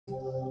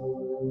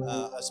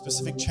a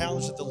specific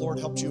challenge that the Lord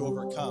helped you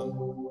overcome,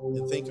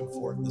 and thank Him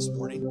for it this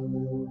morning.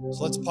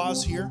 So let's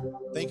pause here,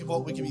 think of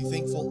what we can be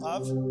thankful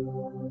of,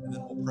 and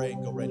then we'll pray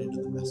and go right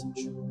into the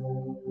message.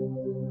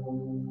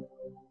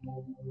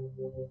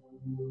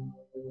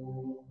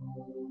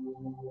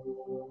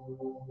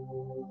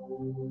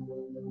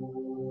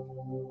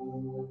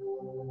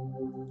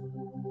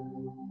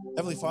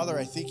 Heavenly Father,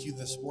 I thank you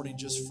this morning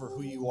just for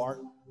who you are.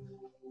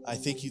 I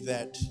thank you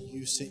that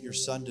you sent your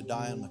Son to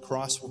die on the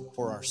cross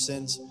for our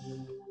sins.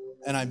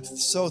 And I'm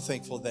so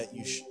thankful that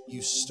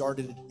you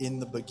started in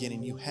the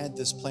beginning. You had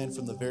this plan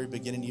from the very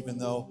beginning, even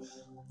though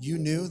you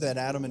knew that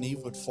Adam and Eve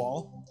would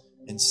fall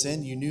and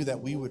sin. You knew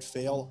that we would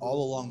fail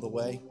all along the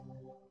way.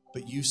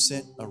 But you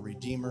sent a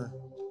Redeemer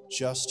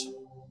just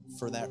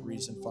for that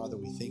reason, Father.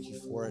 We thank you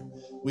for it.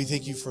 We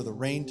thank you for the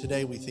rain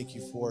today. We thank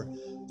you for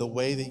the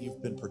way that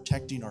you've been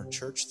protecting our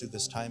church through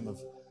this time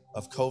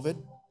of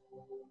COVID.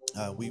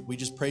 We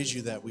just praise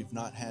you that we've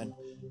not had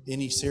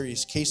any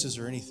serious cases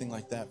or anything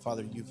like that.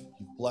 Father, you've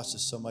blessed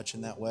us so much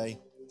in that way.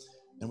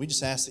 And we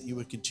just ask that you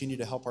would continue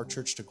to help our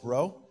church to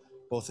grow,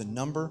 both in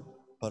number,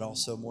 but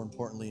also more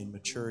importantly in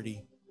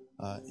maturity,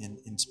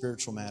 in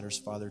spiritual matters.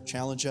 Father,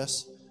 challenge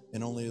us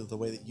in only the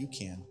way that you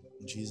can.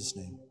 In Jesus'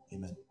 name,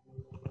 amen.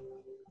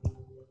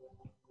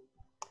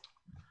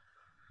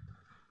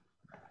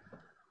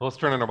 Let's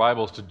turn in our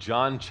Bibles to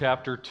John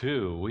chapter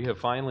 2. We have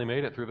finally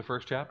made it through the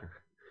first chapter.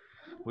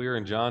 We are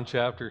in John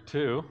chapter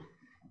 2,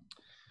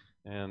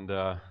 and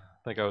I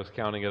think I was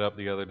counting it up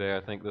the other day. I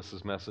think this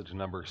is message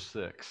number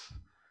 6.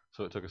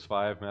 So it took us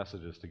 5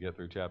 messages to get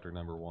through chapter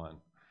number 1.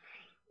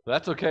 But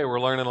that's okay.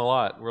 We're learning a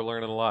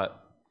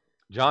lot.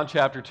 John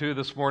chapter 2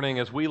 this morning,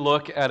 as we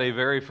look at a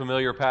very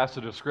familiar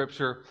passage of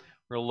Scripture,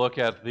 we're going to look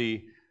at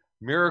the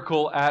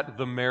miracle at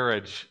the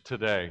marriage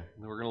today.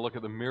 We're going to look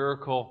at the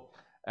miracle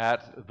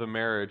at the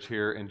marriage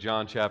here in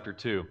John chapter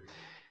 2.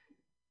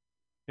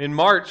 In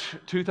March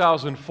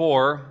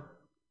 2004,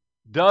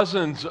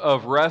 dozens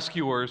of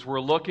rescuers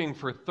were looking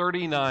for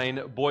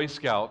 39 Boy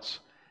Scouts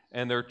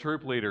and their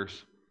troop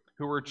leaders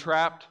who were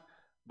trapped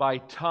by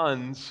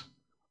tons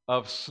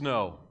of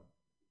snow.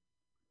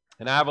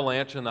 An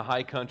avalanche in the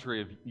high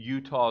country of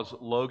Utah's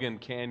Logan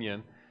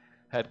Canyon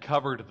had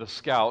covered the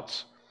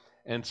scouts,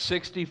 and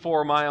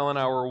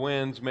 64-mile-an-hour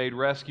winds made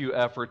rescue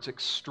efforts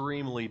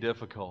extremely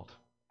difficult.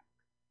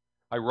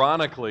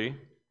 Ironically,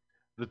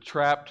 the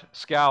trapped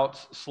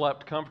scouts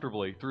slept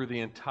comfortably through the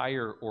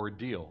entire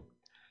ordeal.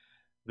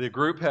 The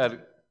group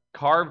had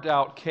carved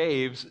out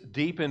caves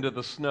deep into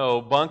the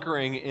snow,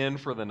 bunkering in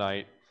for the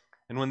night.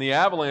 And when the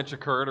avalanche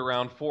occurred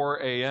around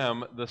 4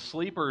 a.m., the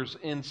sleepers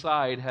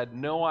inside had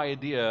no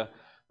idea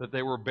that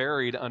they were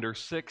buried under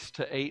 6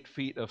 to 8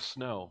 feet of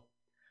snow.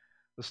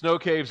 The snow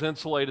caves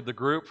insulated the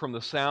group from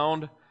the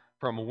sound,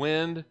 from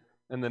wind,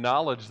 and the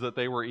knowledge that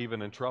they were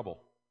even in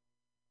trouble.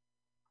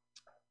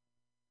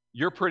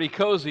 "You're pretty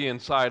cozy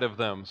inside of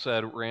them,"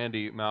 said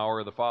Randy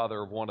Maurer, the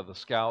father of one of the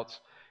scouts.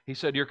 He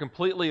said, "You're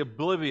completely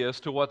oblivious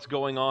to what's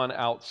going on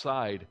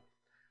outside."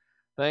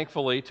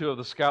 Thankfully, 2 of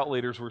the scout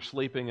leaders were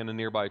sleeping in a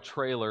nearby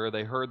trailer.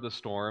 They heard the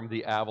storm,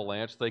 the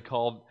avalanche. They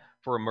called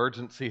for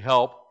emergency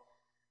help.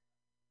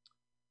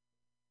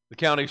 The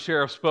county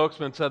sheriff's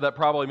spokesman said that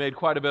probably made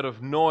quite a bit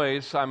of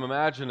noise, I'm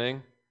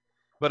imagining.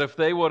 But if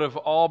they would have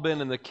all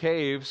been in the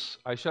caves,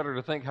 I shudder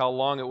to think how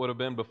long it would have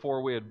been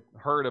before we had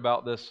heard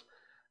about this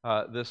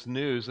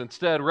news.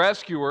 Instead,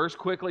 rescuers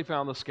quickly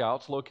found the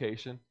scouts'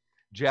 location,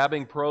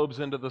 jabbing probes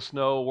into the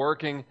snow,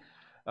 waking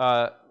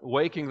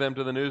them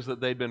to the news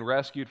that they'd been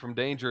rescued from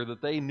danger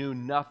that they knew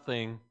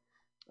nothing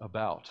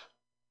about.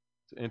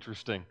 It's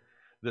interesting,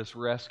 this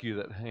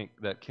rescue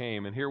that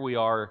came. And here we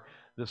are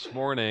this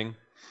morning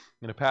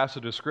in a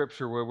passage of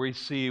Scripture where we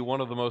see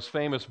one of the most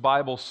famous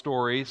Bible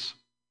stories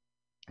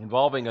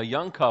involving a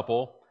young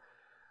couple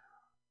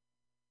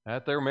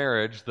at their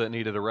marriage that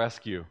needed a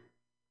rescue.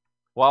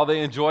 While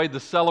they enjoyed the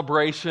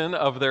celebration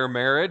of their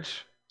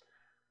marriage,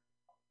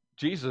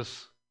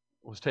 Jesus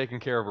was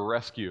taking care of a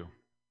rescue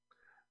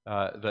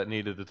that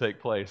needed to take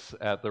place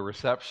at the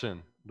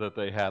reception that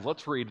they had.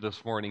 Let's read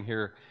this morning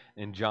here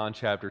in John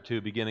chapter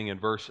 2, beginning in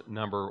verse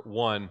number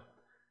 1.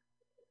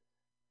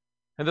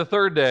 "And the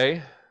third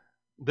day,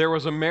 there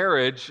was a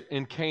marriage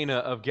in Cana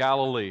of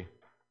Galilee,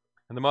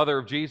 and the mother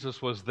of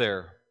Jesus was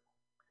there.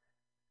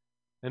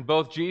 And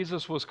both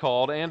Jesus was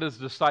called and his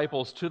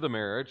disciples to the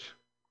marriage.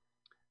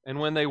 And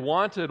when they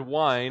wanted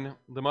wine,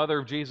 the mother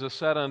of Jesus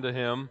said unto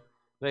him,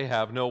 They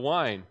have no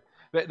wine."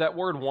 That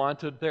word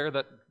 "wanted" there,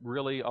 that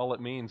really all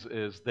it means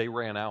is they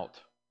ran out.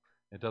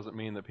 It doesn't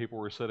mean that people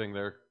were sitting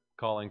there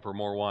calling for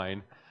more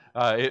wine.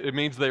 It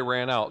means they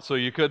ran out. So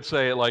you could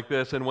say it like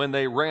this: "And when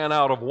they ran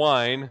out of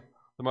wine,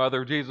 the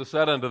mother of Jesus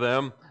said unto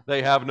them,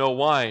 They have no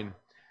wine."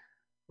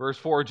 Verse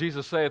 4,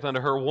 "Jesus saith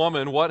unto her,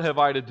 Woman, what have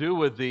I to do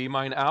with thee?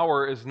 Mine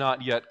hour is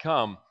not yet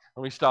come."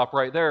 Let me stop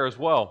right there as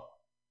well.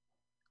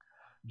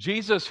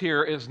 Jesus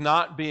here is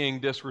not being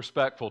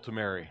disrespectful to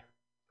Mary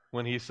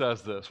when he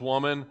says this.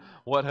 "Woman,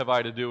 what have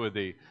I to do with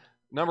thee?"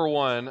 Number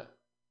one,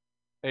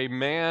 a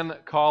man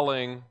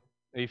calling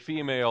a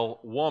female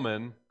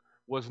woman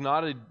was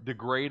not a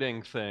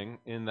degrading thing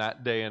in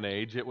that day and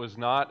age. It was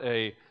not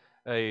an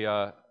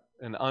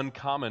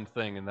uncommon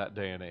thing in that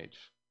day and age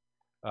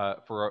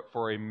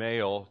for a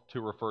male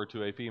to refer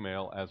to a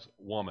female as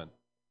woman.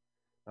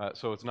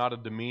 So it's not a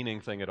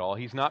demeaning thing at all.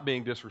 He's not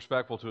being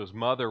disrespectful to his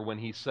mother when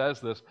he says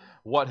this,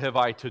 "What have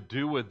I to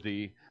do with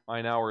thee?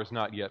 Mine hour is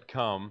not yet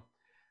come."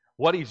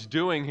 What he's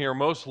doing here,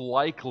 most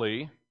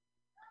likely,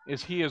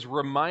 is he is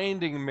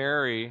reminding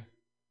Mary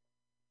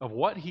of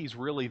what he's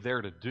really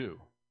there to do.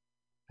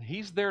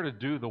 He's there to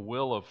do the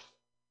will of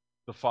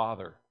the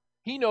Father.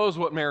 He knows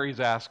what Mary's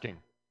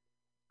asking.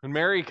 When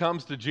Mary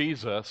comes to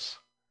Jesus,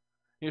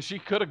 she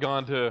could have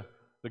gone to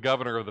the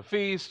governor of the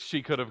feast.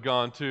 She could have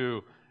gone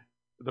to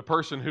the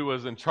person who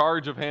was in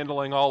charge of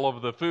handling all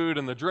of the food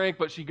and the drink,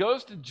 but she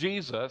goes to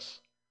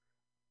Jesus.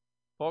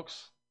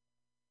 Folks,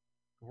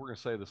 we're going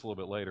to say this a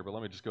little bit later, but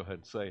let me just go ahead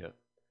and say it.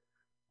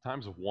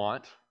 Times of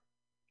want,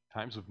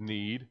 times of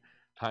need,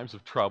 times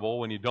of trouble,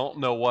 when you don't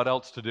know what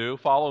else to do,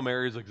 follow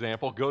Mary's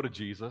example. Go to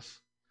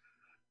Jesus.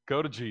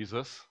 Go to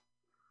Jesus.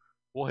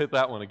 We'll hit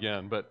that one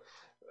again. But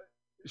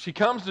she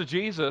comes to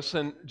Jesus,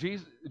 and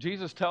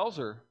Jesus tells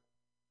her,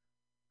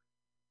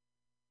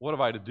 "What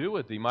have I to do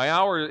with thee? My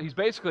hour," he's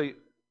basically,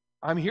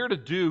 I'm here to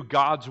do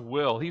God's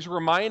will. He's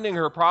reminding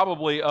her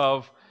probably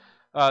of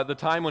the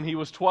time when he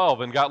was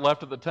 12 and got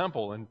left at the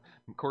temple. And,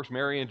 of course,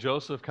 Mary and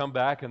Joseph come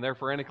back, and they're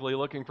frantically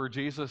looking for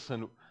Jesus.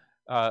 And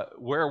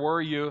where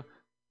were you?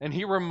 And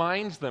he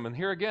reminds them. And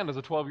here again, as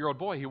a 12-year-old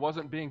boy, he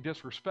wasn't being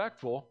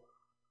disrespectful.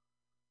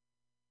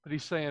 But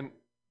he's saying,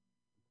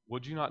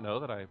 "Would you not know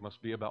that I must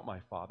be about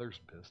my Father's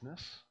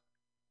business?"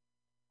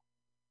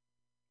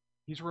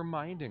 He's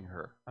reminding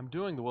her, I'm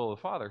doing the will of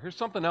the Father. Here's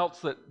something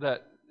else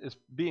that is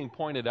being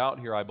pointed out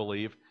here, I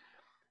believe,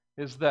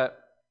 is that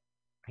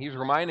he's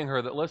reminding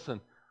her that,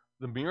 listen,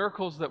 the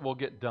miracles that will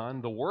get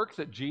done, the work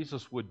that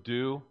Jesus would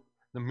do,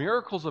 the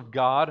miracles of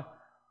God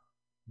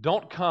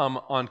don't come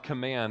on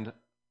command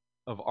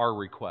of our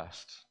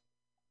requests.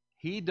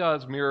 He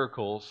does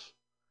miracles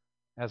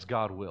as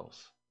God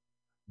wills.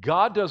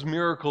 God does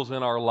miracles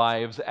in our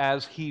lives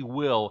as He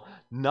will,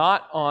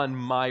 not on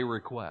my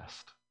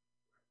request.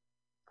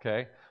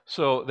 Okay?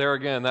 So there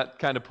again, that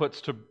kind of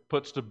puts to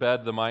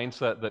bed the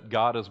mindset that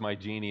God is my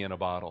genie in a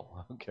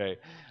bottle. Okay?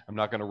 I'm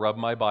not going to rub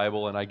my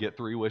Bible and I get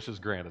 3 wishes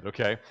granted.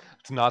 Okay?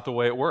 It's not the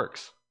way it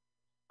works.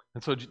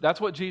 And so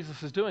that's what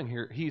Jesus is doing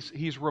here.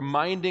 He's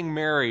reminding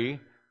Mary,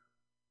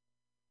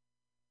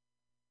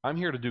 I'm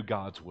here to do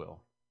God's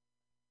will.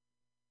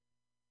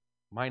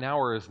 Mine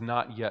hour is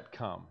not yet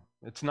come.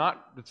 It's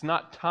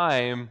not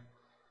time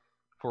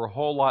for a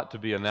whole lot to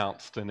be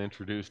announced and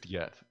introduced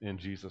yet in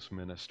Jesus'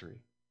 ministry.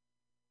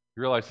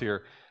 You realize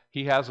here,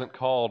 He hasn't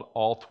called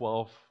all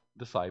 12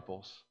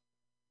 disciples.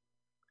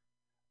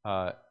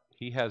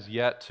 He has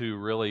yet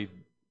to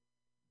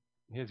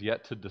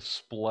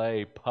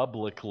display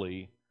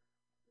publicly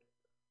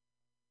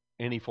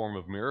any form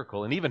of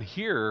miracle. And even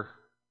here,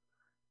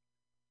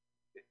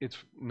 it's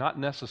not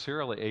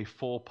necessarily a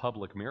full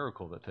public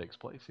miracle that takes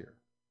place here.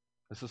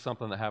 This is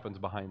something that happens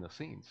behind the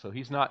scenes. So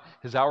his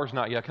hour's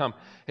not yet come.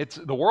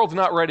 The world's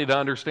not ready to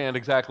understand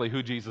exactly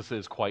who Jesus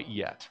is quite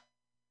yet.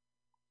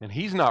 And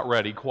He's not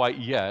ready quite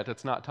yet.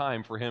 It's not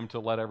time for Him to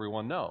let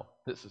everyone know,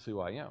 this is who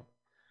I am.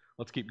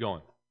 Let's keep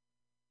going.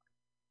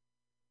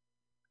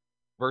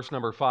 Verse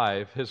number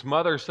 5, His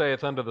mother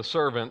saith unto the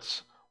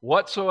servants,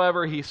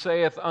 Whatsoever He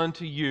saith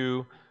unto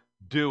you,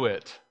 do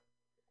it.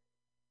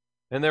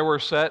 And there were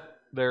set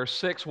there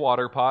 6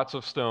 water pots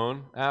of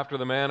stone, after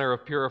the manner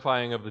of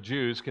purifying of the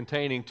Jews,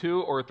 containing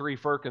 2 or 3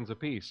 firkins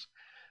apiece.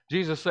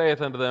 Jesus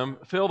saith unto them,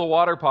 Fill the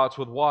water pots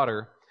with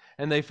water.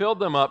 And they filled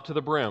them up to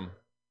the brim.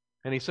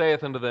 And He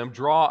saith unto them,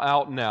 Draw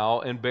out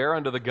now, and bear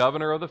unto the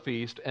governor of the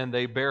feast. And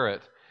they bear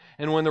it.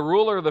 And when the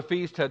ruler of the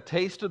feast had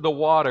tasted the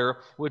water,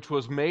 which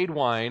was made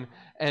wine,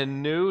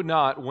 and knew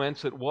not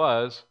whence it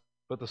was,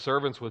 but the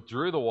servants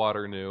withdrew the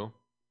water knew,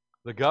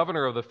 the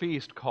governor of the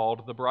feast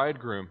called the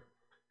bridegroom,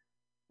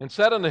 and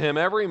said unto him,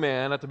 Every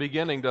man at the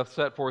beginning doth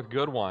set forth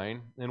good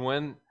wine, and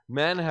when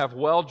men have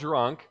well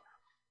drunk,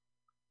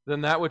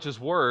 then that which is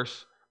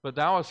worse, but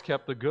thou hast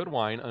kept the good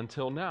wine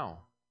until now.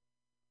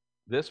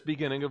 This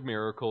beginning of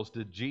miracles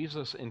did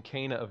Jesus in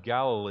Cana of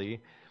Galilee,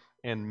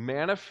 and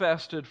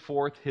manifested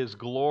forth His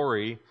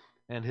glory,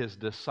 and His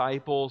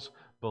disciples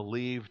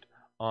believed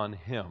on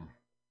Him.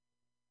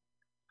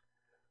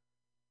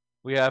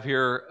 We have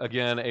here,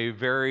 again, a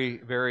very,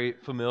 very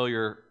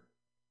familiar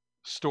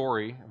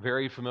story,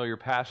 very familiar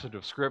passage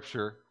of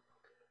Scripture.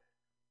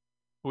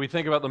 We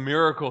think about the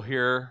miracle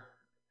here,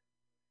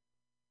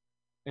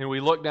 and we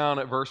look down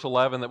at verse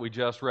 11 that we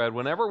just read.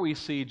 Whenever we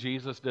see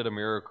Jesus did a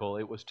miracle,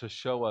 it was to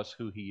show us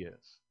who He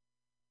is.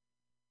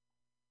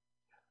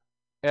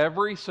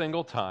 Every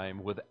single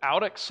time,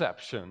 without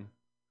exception,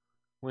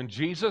 when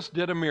Jesus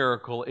did a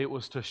miracle, it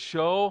was to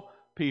show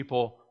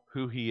people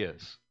who He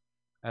is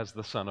as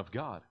the Son of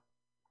God.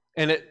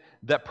 And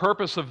that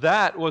purpose of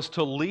that was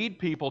to lead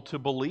people to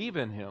believe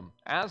in Him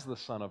as the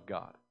Son of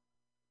God.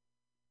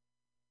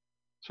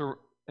 So,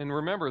 and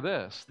remember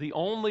this, the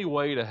only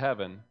way to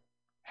heaven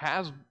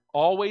has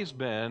always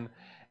been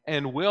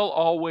and will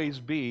always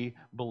be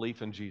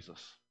belief in Jesus.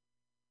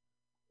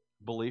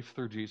 Belief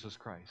through Jesus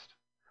Christ.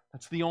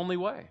 That's the only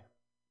way.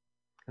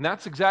 And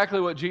that's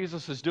exactly what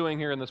Jesus is doing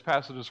here in this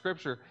passage of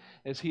Scripture,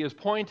 is he is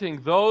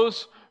pointing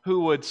those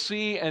who would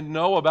see and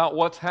know about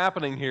what's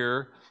happening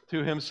here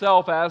to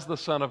himself as the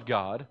Son of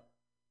God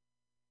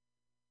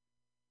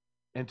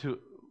and to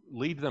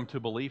lead them to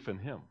belief in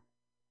him.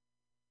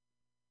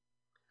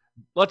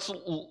 We're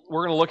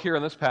going to look here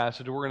in this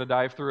passage, we're going to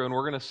dive through, and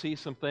we're going to see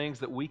some things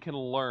that we can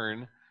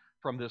learn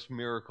from this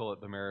miracle at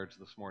the marriage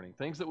this morning.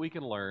 Things that we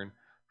can learn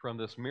from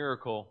this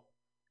miracle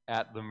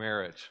at the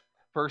marriage.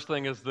 First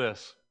thing is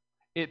this.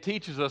 It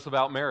teaches us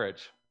about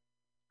marriage.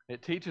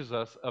 It teaches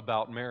us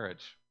about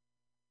marriage.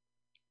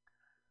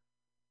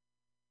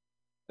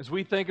 As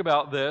we think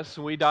about this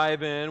and we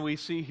dive in, we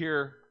see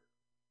here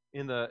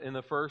in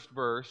the first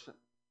verse,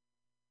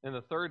 in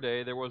the third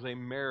day, there was a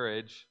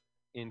marriage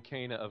in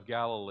Cana of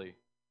Galilee.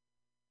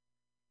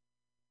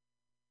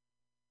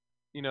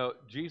 You know,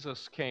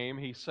 Jesus came,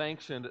 he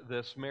sanctioned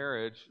this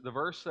marriage. The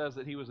verse says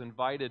that he was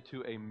invited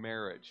to a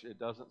marriage. It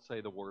doesn't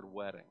say the word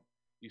wedding.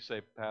 You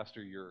say,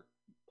 Pastor, you're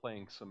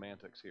playing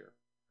semantics here.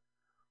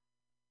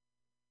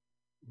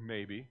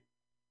 Maybe.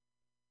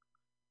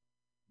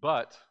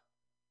 But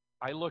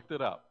I looked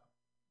it up.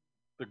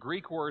 The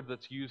Greek word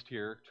that's used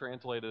here,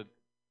 translated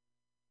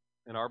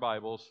in our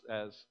Bibles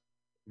as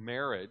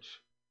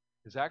marriage,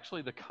 is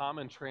actually the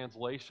common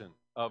translation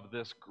of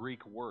this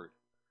Greek word.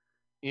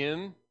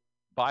 In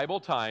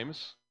Bible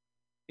times,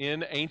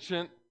 in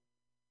ancient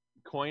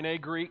Koine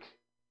Greek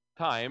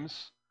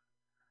times,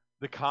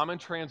 the common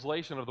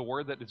translation of the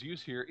word that is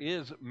used here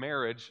is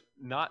marriage,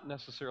 not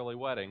necessarily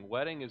wedding.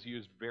 Wedding is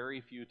used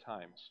very few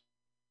times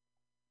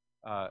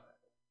to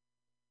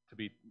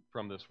be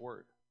from this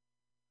word.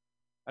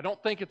 I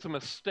don't think it's a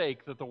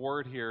mistake that the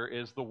word here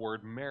is the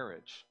word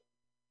marriage.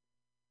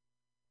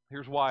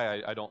 Here's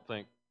why I don't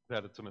think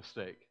that it's a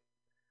mistake.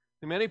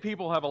 Many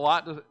people have a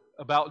lot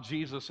about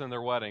Jesus in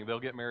their wedding. They'll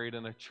get married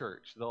in a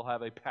church. They'll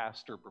have a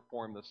pastor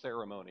perform the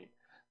ceremony.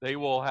 They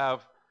will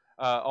have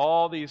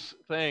all these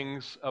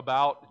things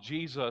about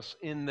Jesus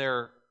in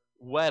their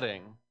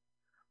wedding.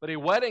 But a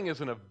wedding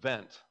is an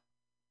event.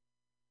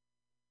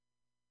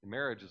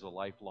 Marriage is a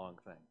lifelong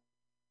thing.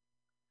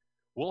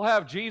 We'll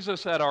have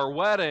Jesus at our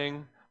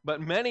wedding,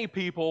 but many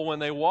people, when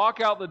they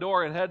walk out the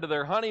door and head to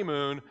their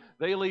honeymoon,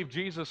 they leave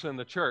Jesus in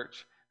the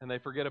church and they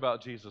forget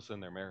about Jesus in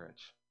their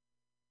marriage.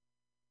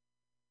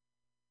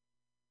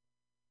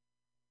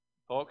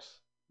 Folks,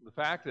 the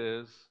fact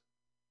is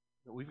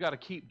that we've got to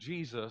keep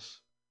Jesus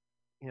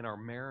in our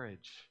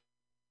marriage.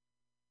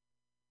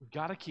 We've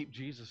got to keep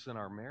Jesus in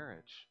our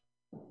marriage.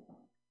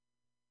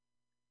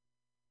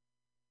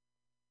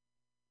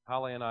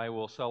 Holly and I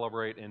will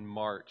celebrate in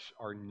March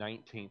our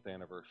 19th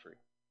anniversary.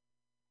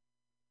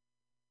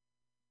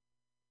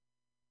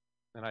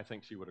 And I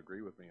think she would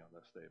agree with me on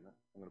this statement.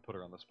 I'm going to put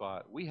her on the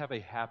spot. We have a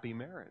happy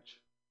marriage.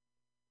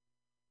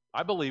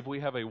 I believe we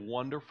have a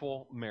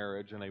wonderful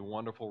marriage and a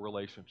wonderful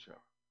relationship.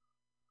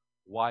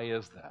 Why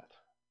is that?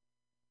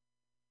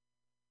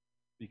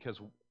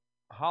 Because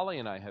Holly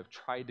and I have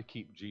tried to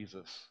keep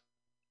Jesus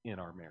in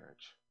our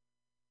marriage.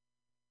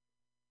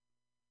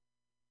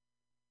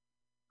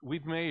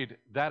 We've made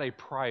that a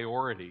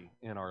priority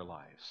in our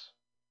lives.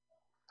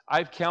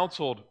 I've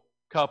counseled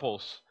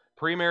couples,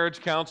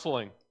 pre-marriage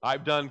counseling.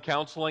 I've done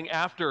counseling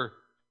after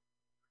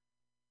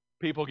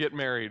people get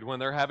married, when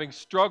they're having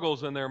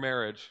struggles in their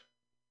marriage.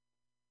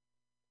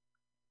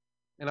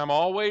 And I'm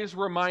always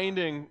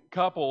reminding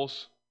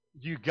couples,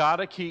 you got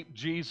to keep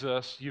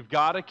Jesus, you've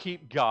got to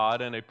keep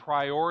God in a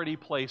priority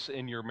place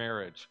in your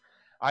marriage.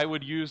 I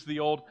would use the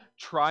old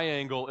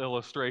triangle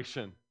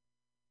illustration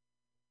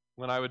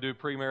when I would do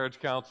pre-marriage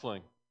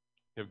counseling.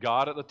 You have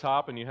God at the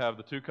top and you have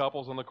the two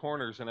couples on the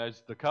corners, and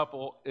as the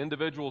couple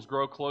individuals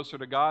grow closer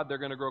to God, they're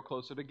going to grow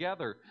closer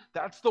together.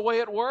 That's the way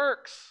it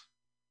works.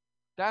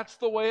 That's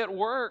the way it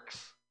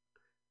works.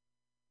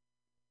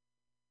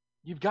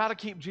 You've got to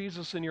keep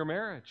Jesus in your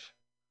marriage.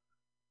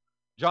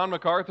 John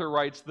MacArthur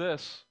writes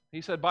this.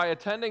 He said, by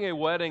attending a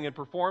wedding and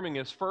performing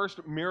his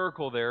first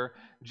miracle there,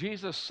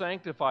 Jesus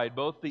sanctified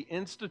both the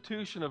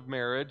institution of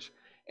marriage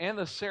and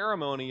the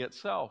ceremony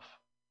itself.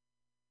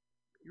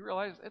 You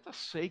realize it's a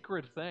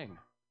sacred thing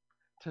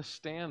to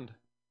stand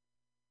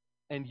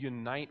and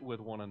unite with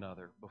one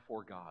another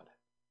before God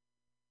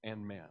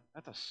and man.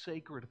 That's a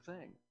sacred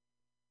thing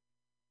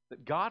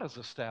that God has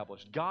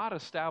established. God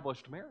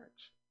established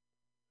marriage.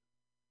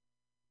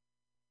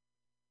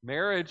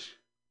 Marriage,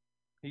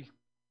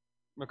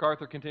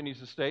 MacArthur continues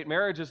to state,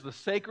 marriage is the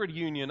sacred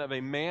union of a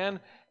man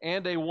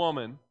and a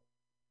woman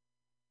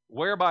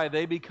whereby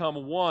they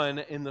become one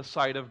in the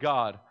sight of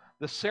God.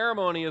 The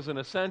ceremony is an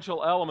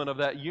essential element of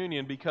that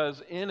union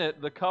because in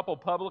it the couple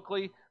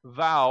publicly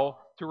vow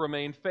to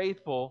remain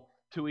faithful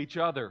to each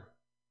other.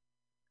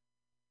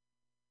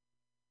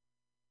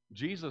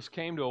 Jesus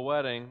came to a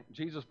wedding.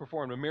 Jesus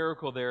performed a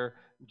miracle there.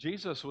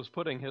 Jesus was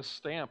putting his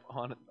stamp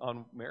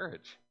on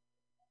marriage.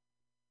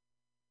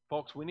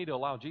 Folks, we need to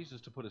allow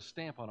Jesus to put his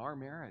stamp on our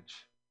marriage.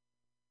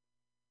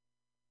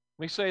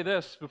 Let me say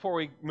this before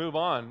we move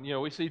on.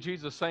 We see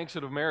Jesus'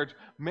 sanction of marriage.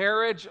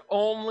 Marriage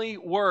only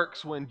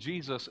works when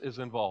Jesus is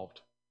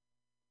involved.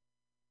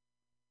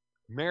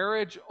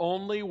 Marriage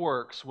only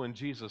works when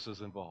Jesus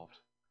is involved.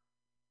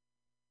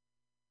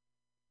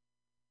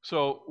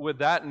 So with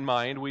that in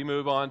mind, we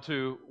move on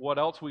to what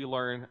else we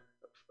learn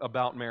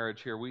about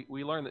marriage here.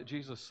 We learn that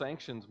Jesus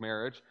sanctions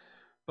marriage,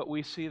 but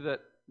we see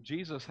that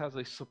Jesus has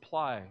a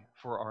supply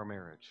for our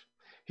marriage.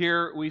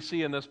 Here we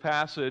see in this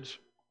passage,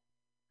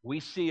 we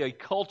see a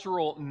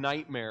cultural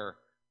nightmare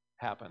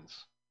happens.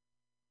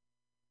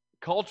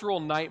 Cultural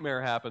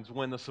nightmare happens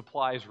when the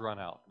supplies run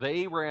out.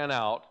 They ran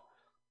out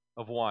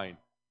of wine.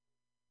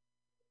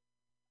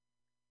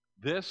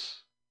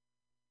 This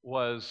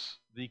was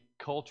the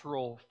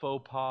cultural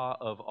faux pas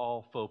of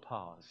all faux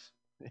pas,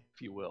 if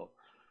you will.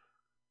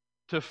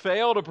 To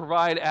fail to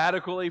provide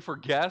adequately for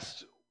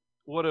guests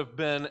would have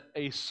been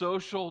a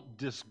social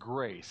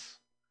disgrace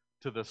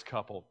to this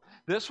couple.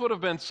 This would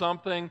have been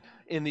something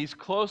in these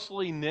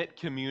closely knit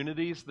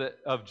communities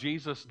of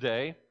Jesus'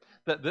 day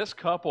that this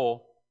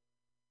couple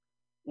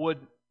would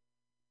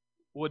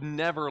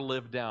never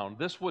live down.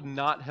 This would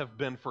not have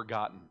been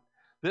forgotten.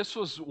 This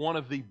was one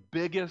of the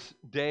biggest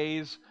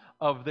days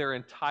of their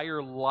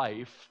entire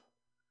life,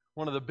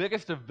 one of the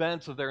biggest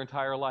events of their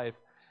entire life,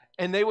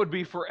 and they would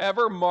be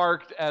forever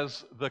marked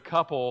as the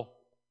couple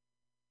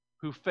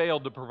who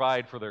failed to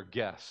provide for their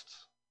guests.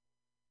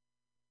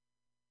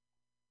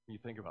 You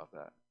think about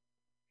that.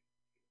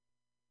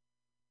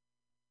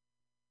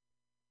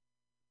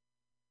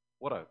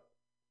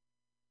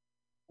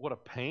 What a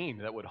pain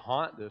that would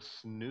haunt this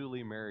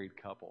newly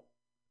married couple.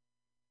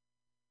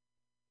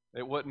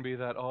 It wouldn't be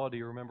that, oh, do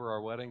you remember our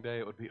wedding day?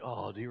 It would be,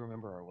 oh, do you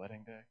remember our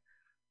wedding day?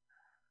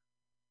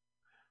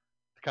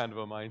 It's kind of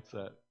a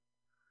mindset.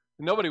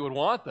 Nobody would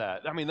want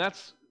that. I mean,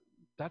 that's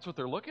what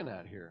they're looking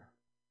at here.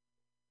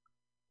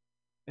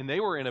 And they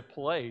were in a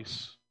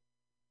place,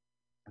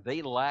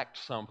 they lacked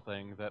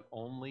something that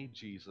only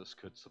Jesus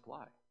could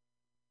supply.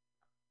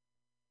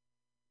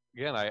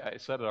 Again, I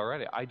said it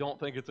already. I don't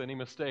think it's any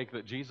mistake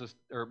that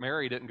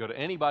Mary didn't go to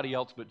anybody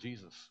else but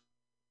Jesus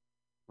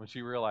when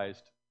she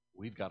realized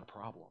we've got a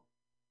problem.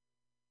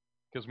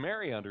 Because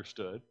Mary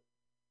understood.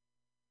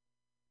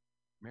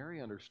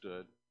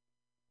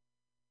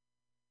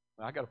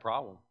 I got a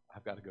problem.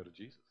 I've got to go to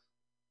Jesus.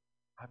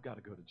 I've got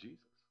to go to Jesus.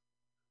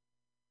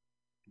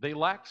 They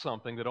lacked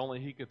something that only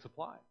He could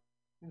supply.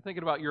 You're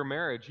thinking about your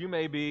marriage. You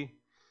may be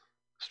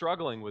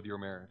struggling with your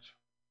marriage.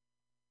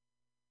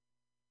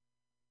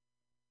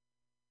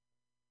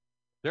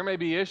 There may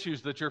be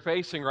issues that you're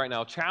facing right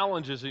now,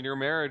 challenges in your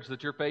marriage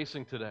that you're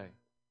facing today.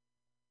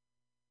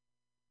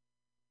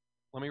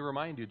 Let me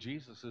remind you,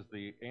 Jesus is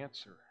the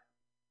answer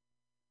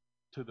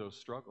to those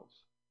struggles.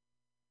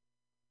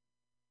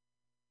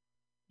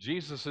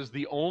 Jesus is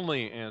the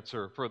only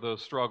answer for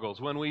those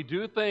struggles. When we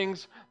do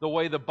things the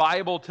way the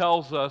Bible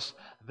tells us,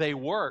 they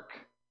work.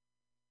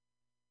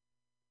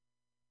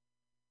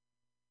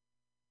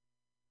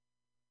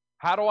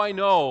 How do I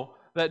know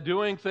that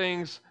doing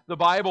things the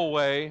Bible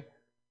way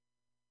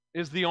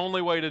is the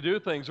only way to do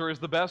things or is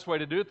the best way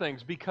to do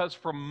things? Because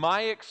from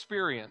my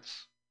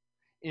experience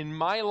in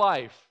my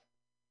life,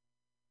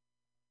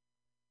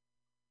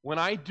 when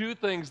I do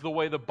things the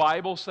way the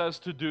Bible says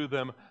to do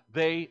them,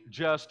 they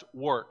just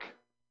work.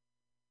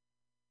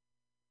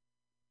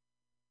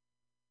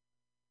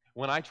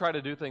 When I try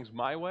to do things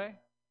my way,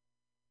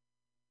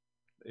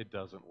 it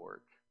doesn't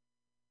work.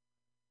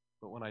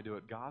 But when I do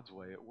it God's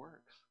way, it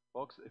works.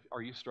 Folks,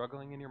 are you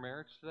struggling in your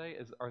marriage today?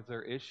 Are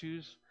there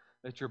issues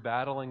that you're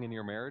battling in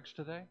your marriage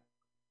today?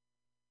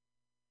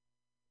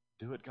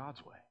 Do it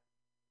God's way.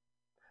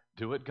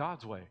 Do it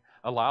God's way.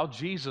 Allow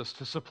Jesus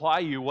to supply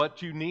you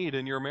what you need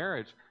in your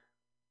marriage.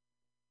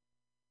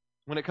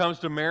 When it comes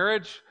to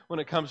marriage, when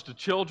it comes to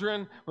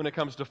children, when it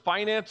comes to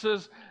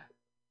finances,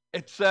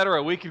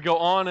 etc. We could go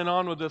on and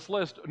on with this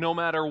list. No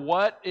matter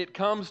what it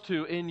comes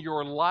to in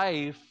your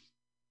life,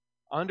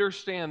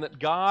 understand that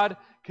God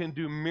can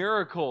do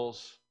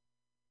miracles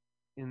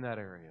in that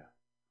area.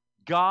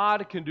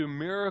 God can do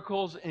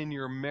miracles in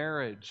your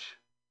marriage.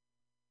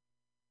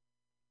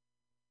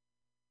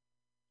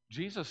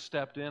 Jesus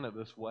stepped in at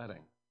this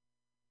wedding,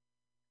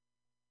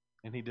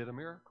 and He did a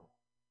miracle.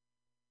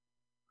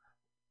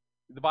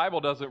 The Bible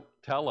doesn't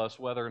tell us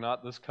whether or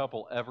not this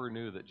couple ever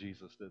knew that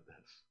Jesus did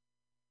this.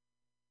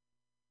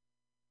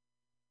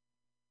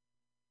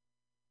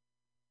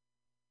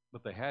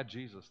 But they had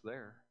Jesus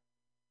there.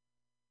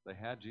 They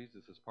had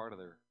Jesus as part of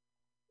their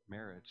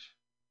marriage.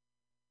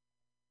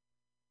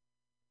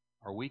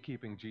 Are we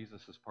keeping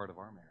Jesus as part of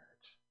our marriage?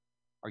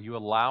 Are you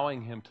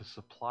allowing Him to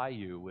supply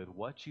you with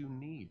what you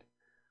need?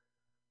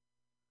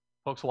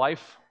 Folks,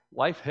 life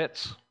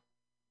hits.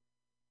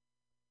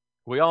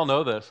 We all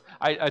know this.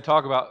 I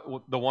talk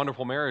about the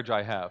wonderful marriage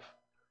I have.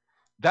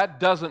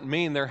 That doesn't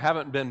mean there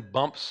haven't been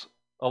bumps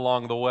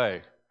along the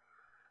way.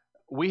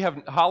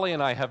 Holly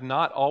and I have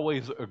not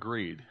always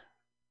agreed.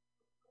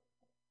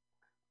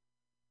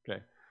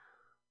 Okay.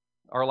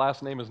 Our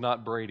last name is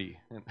not Brady.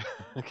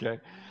 Okay.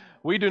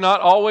 We do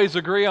not always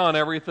agree on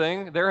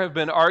everything. There have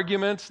been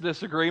arguments,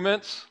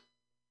 disagreements.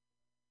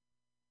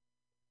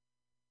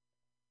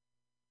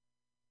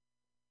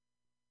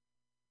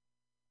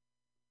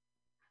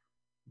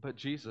 But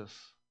Jesus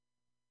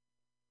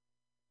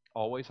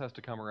always has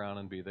to come around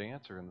and be the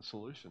answer and the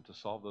solution to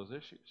solve those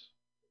issues.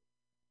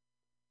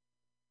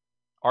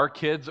 Our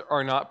kids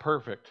are not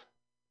perfect.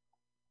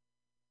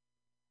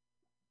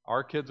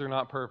 Our kids are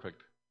not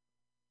perfect.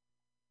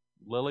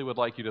 Lily would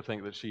like you to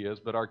think that she is,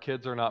 but our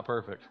kids are not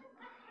perfect.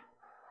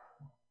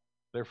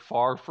 They're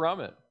far from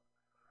it.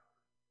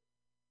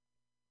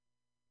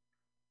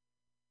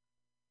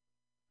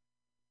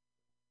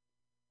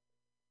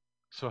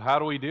 So how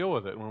do we deal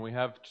with it when we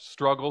have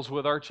struggles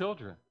with our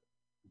children?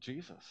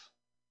 Jesus.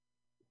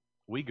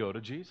 We go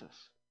to Jesus.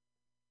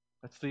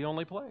 That's the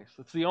only place.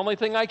 That's the only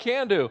thing I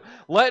can do.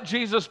 Let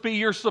Jesus be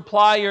your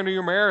supply in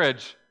your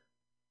marriage.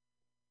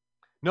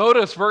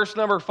 Notice verse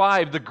number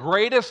 5, the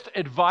greatest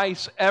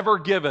advice ever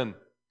given.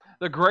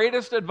 The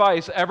greatest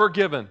advice ever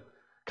given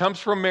comes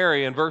from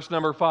Mary in verse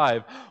number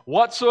 5.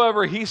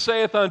 Whatsoever he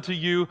saith unto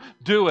you,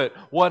 do it.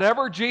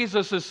 Whatever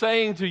Jesus is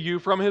saying to you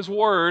from his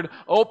word,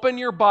 open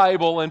your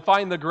Bible and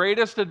find the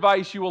greatest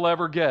advice you will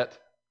ever get.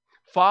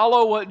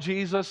 Follow what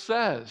Jesus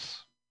says.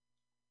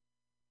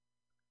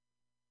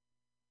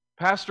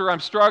 Pastor, I'm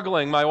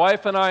struggling. My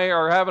wife and I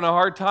are having a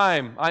hard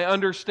time. I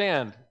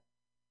understand.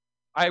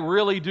 I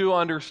really do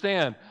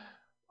understand.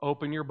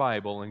 Open your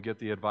Bible and get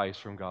the advice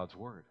from God's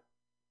Word.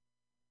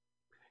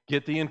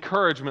 Get the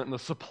encouragement and the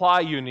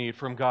supply you need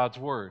from God's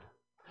Word.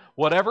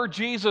 Whatever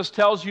Jesus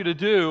tells you to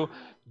do,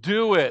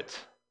 do it.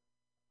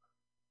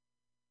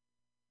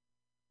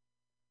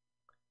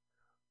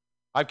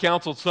 I've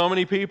counseled so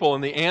many people,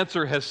 and the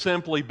answer has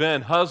simply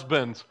been,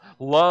 husbands,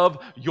 love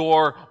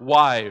your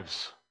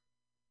wives.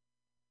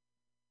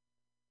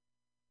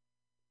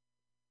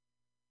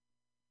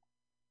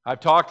 I've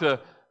talked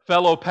to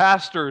fellow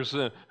pastors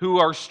who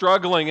are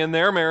struggling in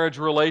their marriage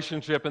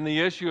relationship, and the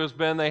issue has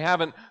been they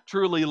haven't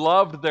truly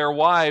loved their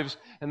wives,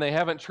 and they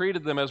haven't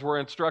treated them as we're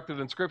instructed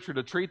in Scripture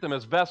to treat them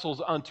as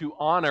vessels unto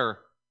honor.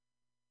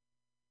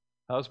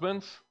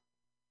 Husbands,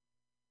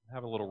 I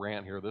have a little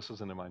rant here. This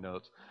isn't in my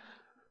notes.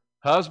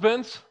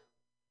 Husbands,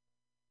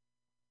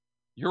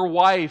 your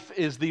wife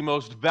is the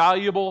most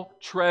valuable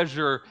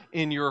treasure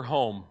in your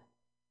home.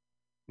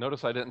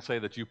 Notice I didn't say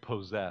that you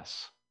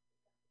possess.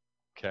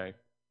 Okay?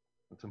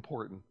 That's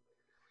important.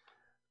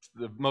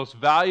 The most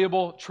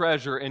valuable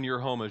treasure in your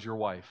home is your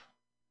wife.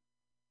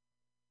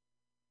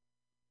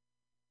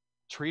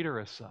 Treat her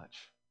as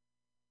such.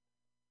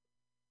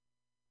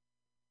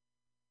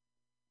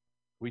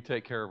 We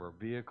take care of our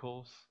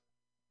vehicles.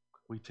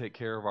 We take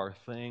care of our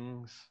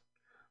things,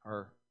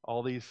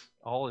 all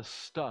this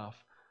stuff.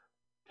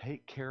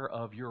 Take care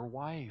of your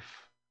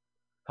wife.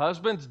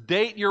 Husbands,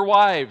 date your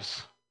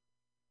wives.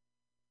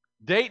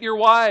 Date your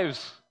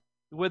wives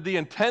with the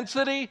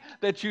intensity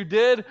that you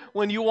did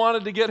when you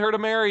wanted to get her to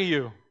marry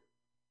you.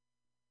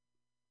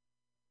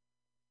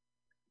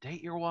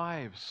 Date your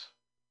wives.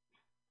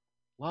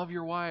 Love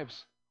your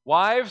wives.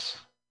 Wives,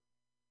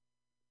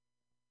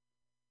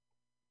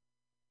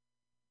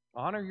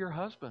 honor your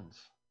husbands.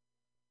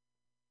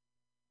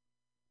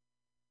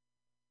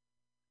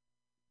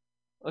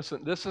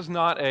 Listen, this is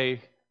not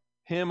a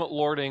him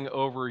lording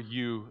over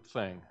you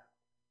thing.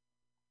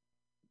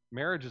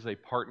 Marriage is a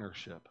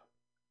partnership.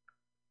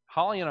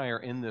 Holly and I are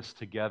in this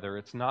together.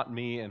 It's not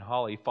me and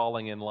Holly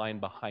falling in line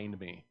behind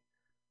me.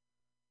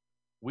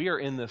 We are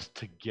in this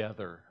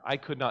together. I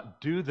could not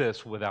do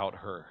this without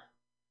her.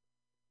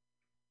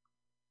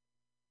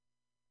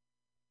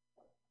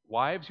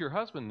 Wives, your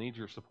husband needs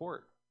your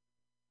support.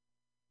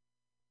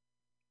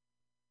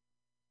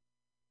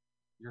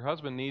 Your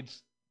husband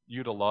needs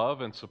you to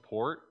love and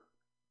support.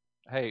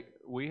 Hey,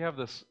 we have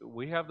this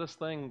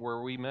thing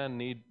where we men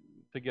need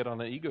to get on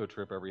an ego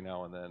trip every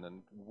now and then,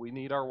 and we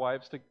need our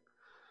wives to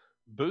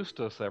boost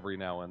us every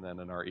now and then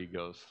in our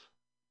egos.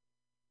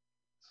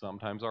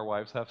 Sometimes our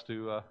wives have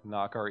to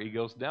knock our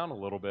egos down a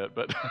little bit,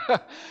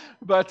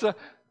 but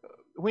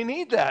we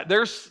need that.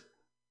 There's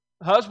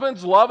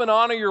husbands, love and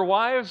honor your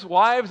wives.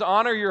 Wives,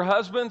 honor your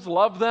husbands,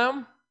 love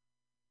them.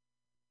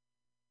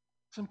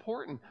 It's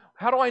important.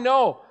 How do I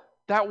know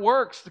that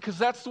works? Because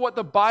that's what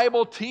the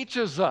Bible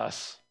teaches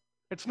us.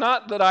 It's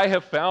not that I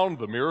have found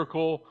the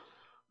miracle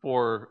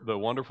for the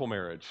wonderful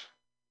marriage.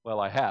 Well,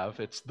 I have.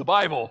 It's the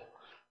Bible.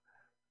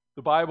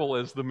 The Bible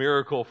is the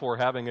miracle for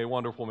having a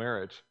wonderful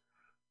marriage.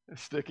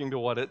 It's sticking to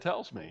what it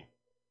tells me.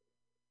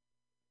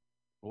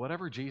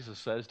 Whatever Jesus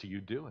says to you,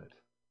 do it.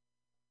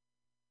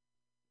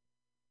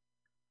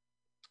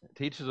 It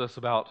teaches us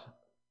about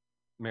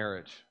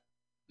marriage,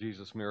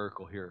 Jesus'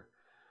 miracle here.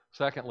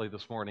 Secondly,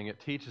 this morning, it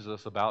teaches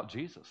us about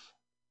Jesus.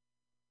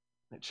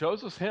 It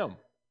shows us Him.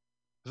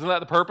 Isn't that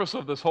the purpose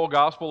of this whole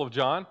Gospel of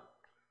John?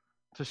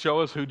 To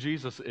show us who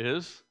Jesus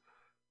is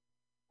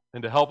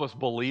and to help us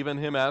believe in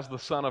Him as the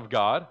Son of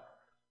God.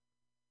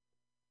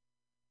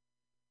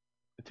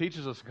 It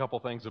teaches us a couple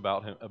things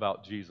about Him,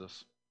 about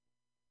Jesus.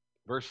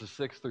 Verses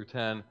 6 through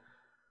 10,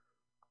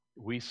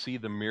 we see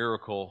the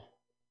miracle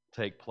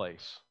take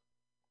place.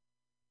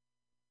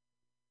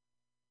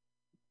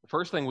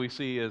 first thing we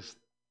see is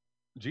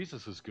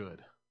Jesus is good.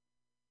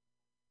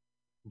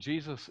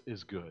 Jesus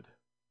is good.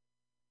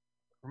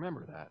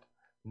 Remember that.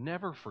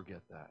 Never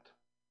forget that.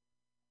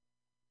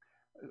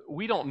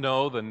 We don't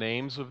know the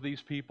names of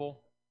these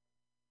people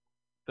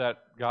that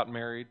got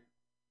married.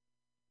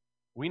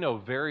 We know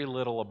very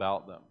little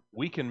about them.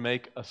 We can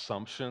make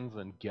assumptions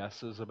and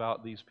guesses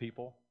about these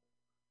people.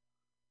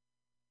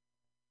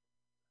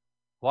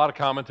 A lot of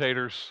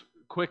commentators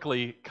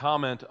quickly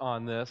comment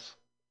on this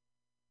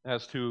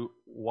as to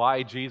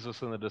why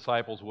Jesus and the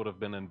disciples would have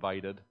been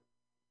invited.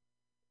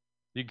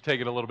 You can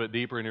take it a little bit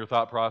deeper in your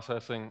thought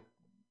processing.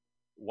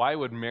 Why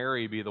would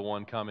Mary be the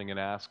one coming and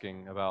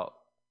asking about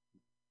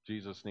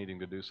Jesus needing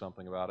to do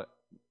something about it?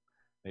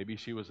 Maybe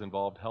she was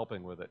involved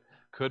helping with it.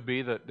 Could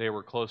be that they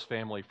were close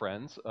family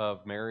friends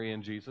of Mary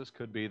and Jesus.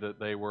 Could be that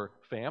they were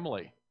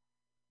family.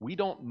 We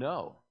don't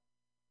know.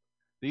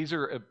 These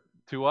are,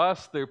 to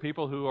us, they're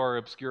people who are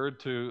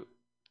obscured to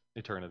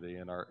eternity,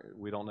 and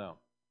we don't know.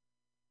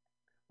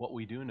 What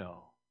we do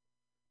know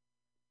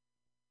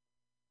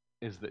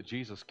is that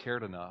Jesus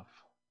cared enough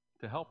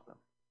to help them.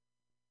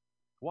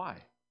 Why?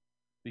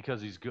 Because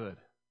he's good.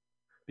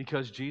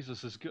 Because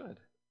Jesus is good.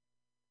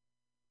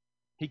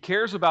 He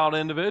cares about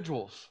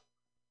individuals.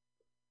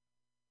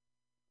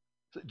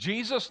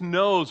 Jesus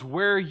knows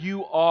where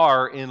you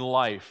are in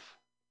life.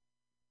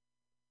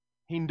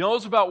 He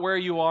knows about where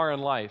you are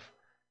in life.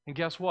 And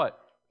guess what?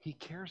 He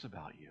cares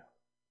about you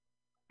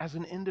as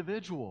an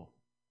individual.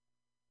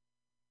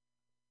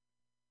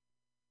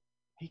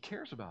 He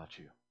cares about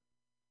you.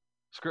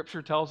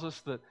 Scripture tells us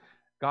that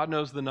God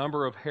knows the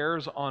number of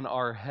hairs on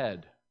our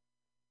head.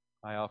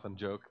 I often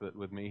joke that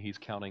with me, he's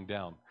counting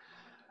down.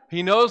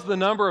 He knows the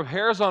number of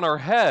hairs on our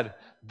head.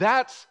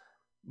 That's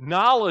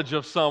knowledge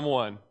of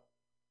someone.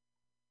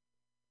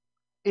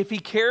 If he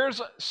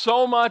cares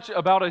so much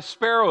about a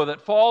sparrow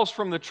that falls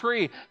from the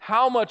tree,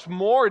 how much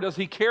more does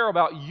he care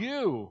about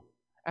you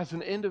as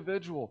an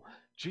individual?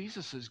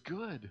 Jesus is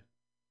good.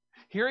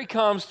 Here he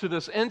comes to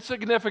this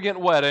insignificant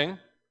wedding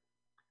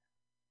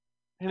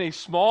in a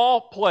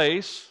small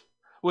place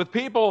with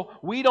people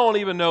we don't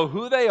even know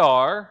who they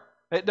are.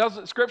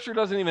 Scripture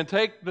doesn't even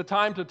take the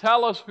time to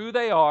tell us who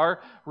they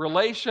are,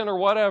 relation or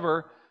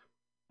whatever,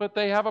 but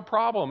they have a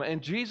problem.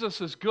 And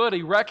Jesus is good.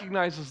 He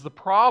recognizes the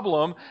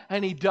problem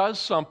and he does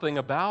something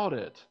about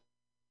it.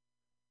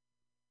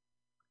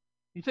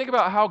 You think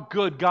about how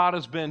good God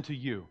has been to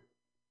you.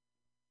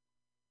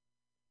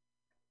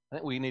 I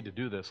think we need to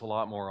do this a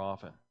lot more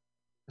often.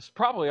 This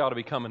probably ought to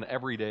become an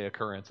everyday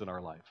occurrence in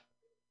our life.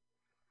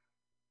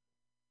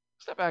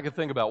 Step back and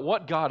think about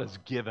what God has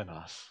given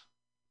us.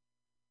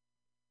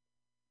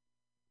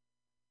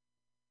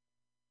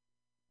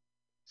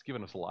 He's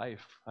given us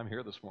life. I'm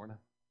here this morning.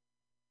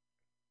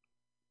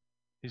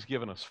 He's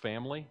given us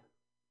family.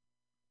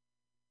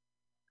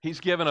 He's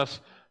given us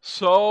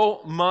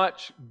so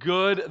much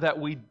good that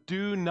we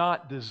do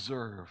not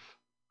deserve.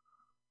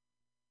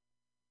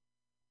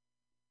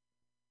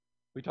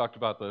 We talked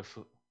about this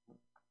a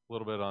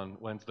little bit on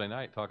Wednesday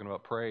night, talking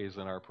about praise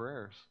in our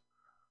prayers.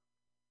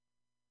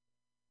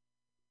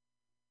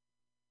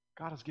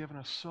 God has given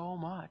us so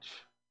much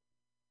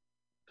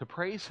to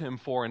praise him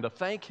for and to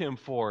thank him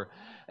for.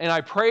 And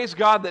I praise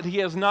God that he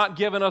has not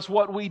given us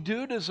what we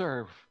do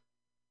deserve.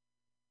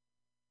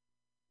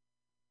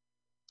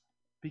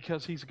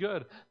 Because he's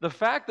good. The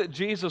fact that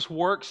Jesus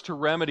works to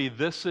remedy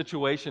this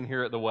situation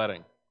here at the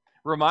wedding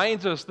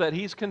reminds us that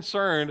he's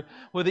concerned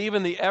with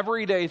even the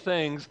everyday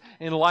things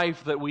in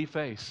life that we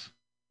face.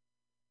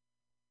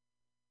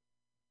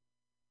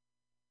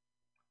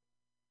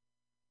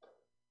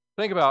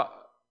 Think about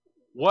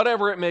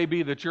whatever it may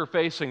be that you're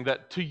facing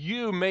that to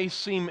you may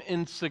seem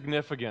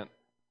insignificant.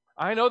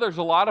 I know there's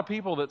a lot of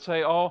people that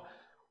say, oh,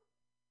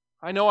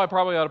 I know I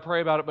probably ought to pray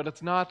about it, but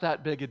it's not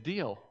that big a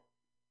deal.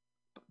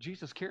 But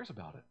Jesus cares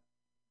about it.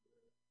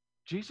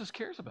 Jesus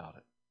cares about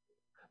it.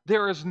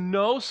 There is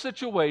no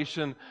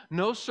situation,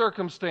 no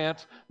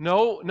circumstance,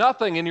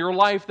 nothing in your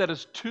life that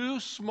is too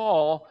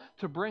small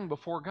to bring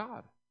before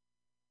God.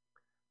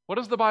 What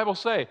does the Bible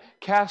say?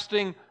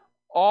 Casting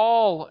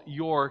all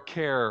your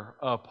care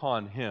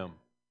upon him,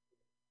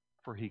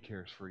 for he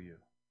cares for you.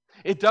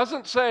 It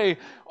doesn't say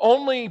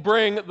only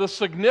bring the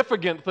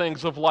significant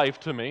things of life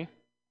to me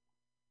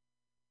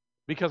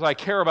because I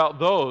care about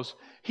those.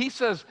 He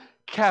says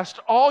cast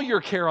all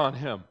your care on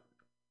him.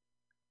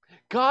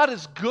 God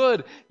is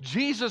good.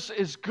 Jesus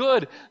is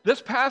good.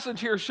 This passage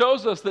here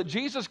shows us that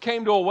Jesus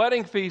came to a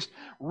wedding feast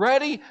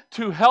ready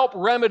to help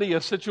remedy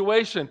a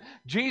situation.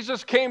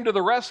 Jesus came to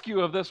the rescue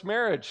of this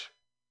marriage.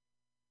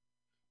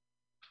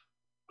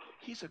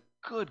 He's a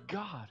good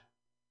God.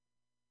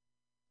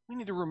 We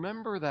need to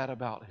remember that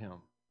about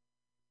him.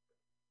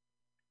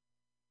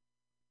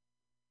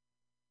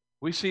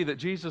 We see that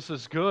Jesus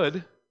is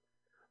good,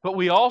 but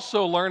we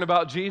also learn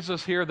about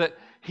Jesus here that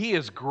he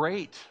is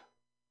great.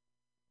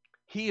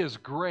 He is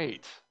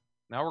great.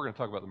 Now we're going to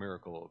talk about the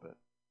miracle a little bit.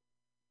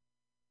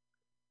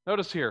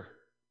 Notice here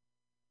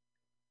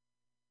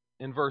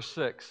in verse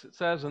 6, it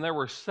says, and there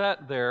were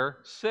set there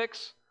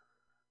 6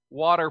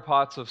 water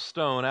pots of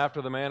stone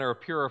after the manner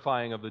of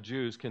purifying of the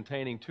Jews,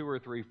 containing 2 or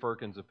 3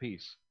 firkins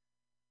apiece.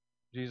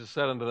 Jesus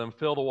said unto them,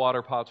 Fill the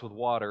water pots with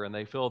water, and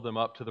they filled them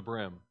up to the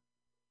brim.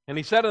 And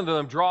he said unto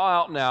them, Draw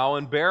out now,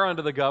 and bear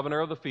unto the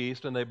governor of the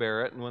feast, and they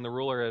bare it. And when the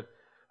ruler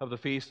of the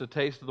feast had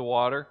tasted the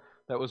water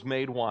that was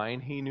made wine,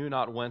 he knew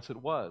not whence it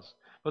was.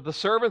 But the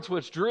servants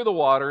which drew the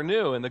water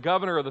knew, and the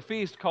governor of the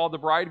feast called the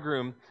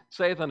bridegroom,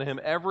 saith unto him,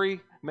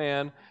 Every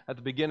man at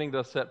the beginning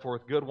doth set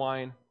forth good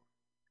wine,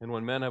 and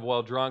when men have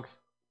well drunk,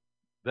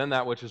 then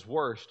that which is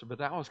worst. But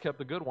thou hast kept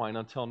the good wine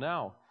until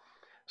now.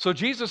 So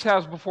Jesus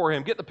has before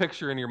him, get the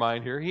picture in your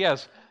mind here, he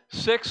has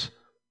 6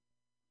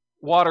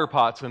 water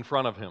pots in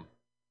front of him.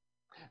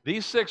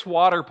 These 6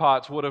 water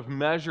pots would have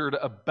measured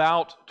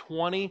about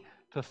 20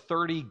 to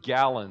 30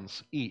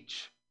 gallons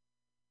each.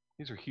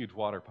 These are huge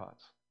water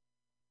pots.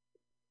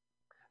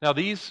 Now,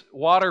 these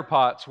water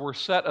pots were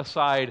set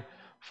aside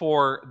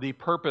for the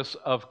purpose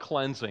of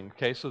cleansing.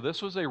 Okay, so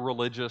this was a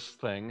religious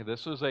thing.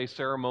 This was a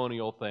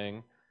ceremonial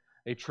thing,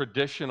 a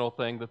traditional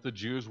thing that the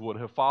Jews would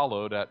have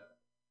followed at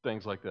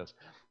things like this.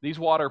 These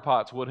water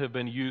pots would have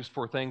been used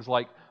for things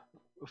like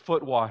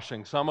foot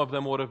washing. Some of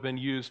them would have been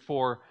used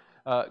for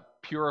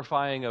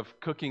purifying of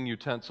cooking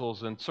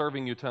utensils and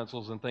serving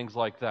utensils and things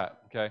like that.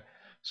 Okay,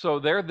 so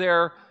they're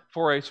there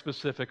for a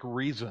specific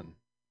reason.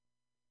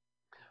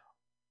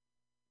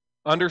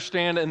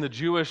 Understand, in the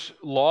Jewish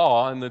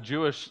law and the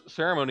Jewish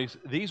ceremonies,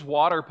 these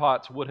water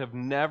pots would have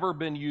never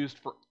been used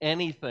for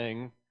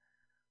anything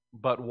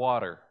but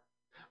water.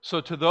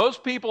 So to those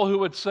people who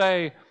would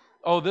say,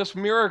 oh, this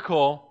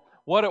miracle,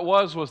 what it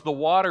was the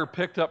water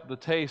picked up the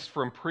taste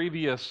from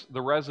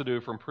the residue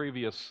from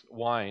previous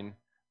wine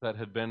that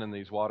had been in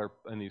these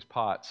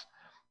pots.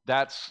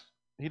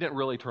 He didn't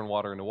really turn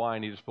water into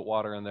wine. He just put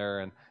water in there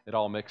and it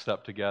all mixed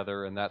up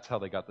together, and that's how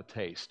they got the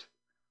taste.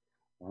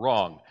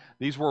 Wrong.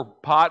 These were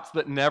pots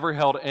that never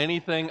held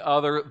anything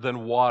other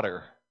than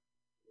water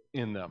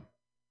in them.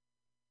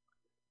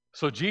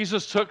 So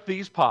Jesus took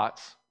these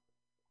pots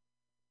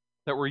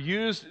that were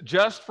used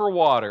just for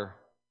water,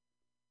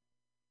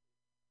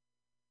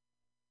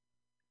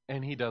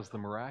 and he does the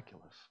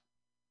miraculous.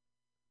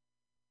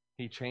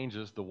 He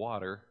changes the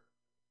water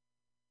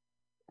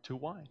to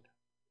wine.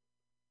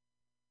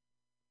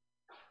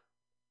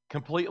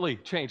 Completely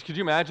changed. Could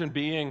you imagine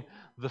being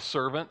the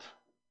servant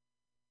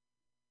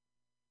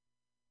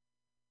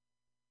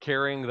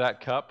carrying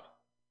that cup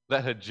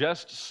that had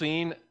just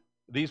seen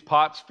these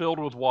pots filled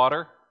with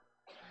water?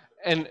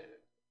 And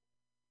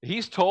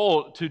he's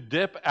told to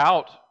dip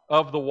out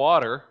of the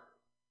water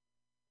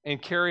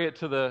and carry it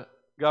to the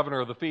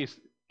governor of the feast.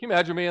 Can you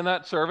imagine being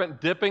that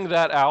servant, dipping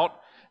that out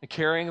and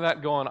carrying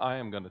that, going, I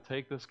am going to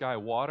take this guy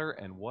water,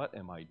 and what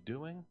am I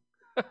doing?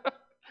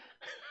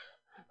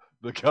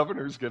 The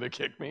governor's going to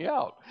kick me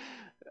out.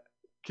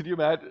 Can you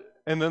imagine?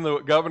 And then the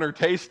governor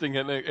tasting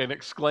it and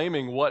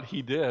exclaiming what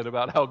he did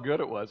about how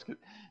good it was.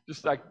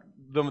 Just like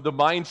the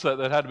mindset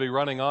that had to be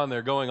going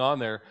on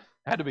there,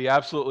 had to be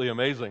absolutely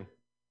amazing.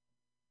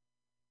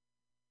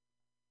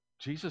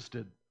 Jesus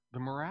did the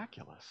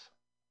miraculous.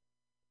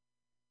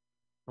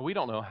 We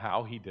don't know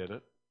how he did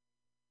it.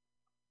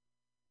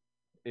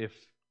 If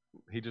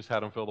he just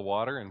had him fill the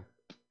water and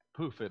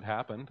poof, it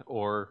happened.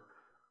 Or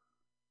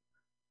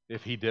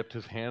if he dipped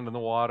his hand in the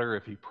water,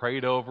 if he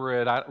prayed over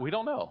it, we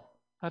don't know.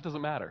 That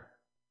doesn't matter.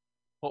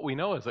 What we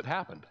know is it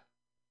happened.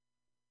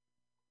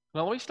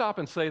 Now let me stop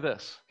and say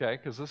this, okay,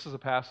 because this is a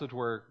passage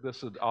where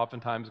this is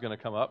oftentimes going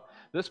to come up.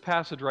 This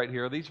passage right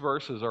here, these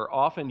verses are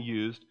often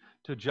used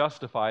to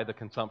justify the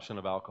consumption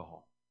of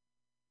alcohol.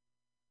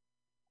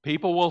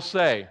 People will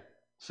say,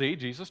 see,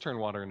 Jesus turned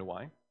water into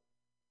wine.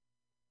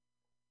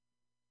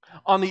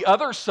 On the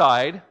other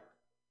side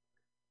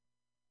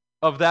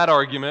of that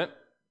argument,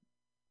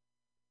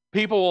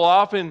 people will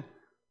often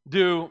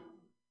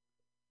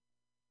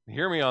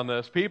hear me on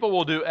this, people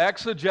will do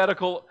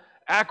exegetical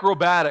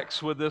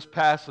acrobatics with this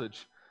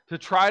passage to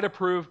try to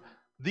prove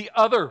the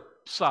other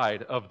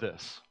side of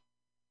this.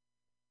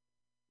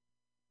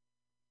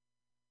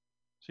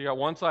 So you got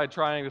one side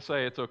trying to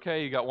say it's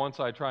okay, you got one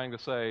side trying to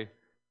say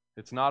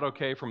it's not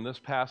okay from this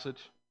passage.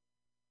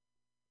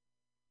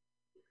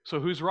 So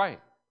who's right?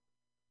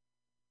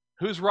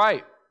 Who's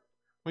right?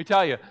 Let me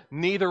tell you,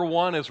 neither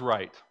one is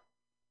right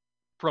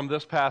from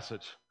this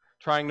passage,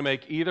 trying to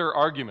make either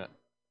argument.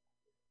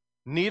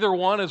 Neither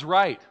one is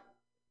right.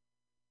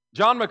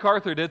 John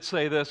MacArthur did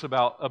say this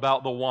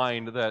about the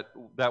wine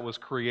that was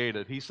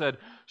created. He said,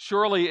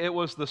 surely it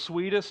was the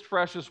sweetest,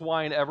 freshest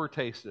wine ever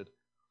tasted.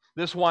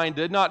 This wine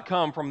did not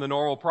come from the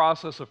normal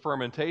process of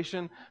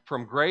fermentation,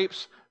 from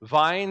grapes,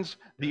 vines,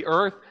 the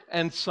earth,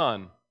 and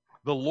sun.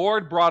 The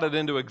Lord brought it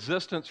into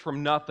existence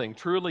from nothing.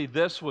 Truly,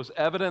 this was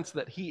evidence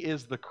that He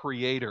is the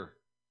Creator.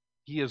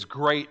 He is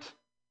great.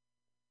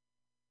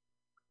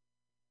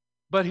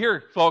 But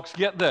here, folks,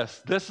 get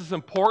this. This is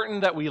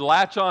important that we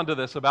latch onto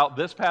this about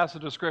this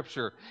passage of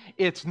Scripture.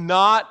 It's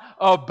not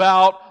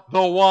about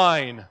the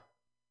wine.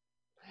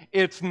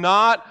 It's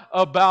not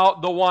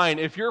about the wine.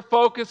 If you're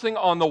focusing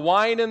on the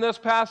wine in this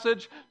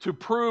passage to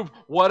prove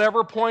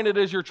whatever point it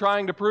is you're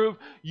trying to prove,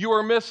 you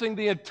are missing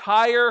the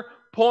entire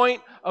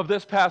point of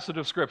this passage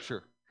of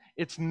Scripture.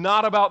 It's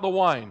not about the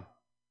wine.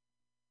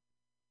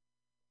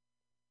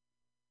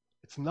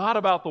 It's not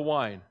about the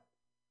wine.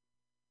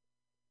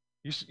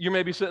 You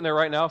may be sitting there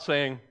right now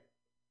saying,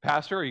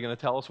 Pastor, are you going to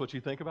tell us what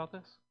you think about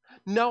this?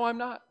 No, I'm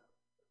not.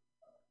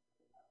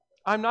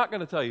 I'm not going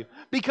to tell you.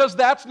 Because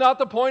that's not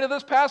the point of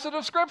this passage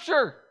of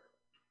Scripture.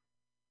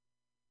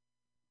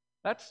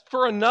 That's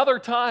for another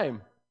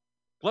time.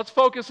 Let's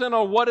focus in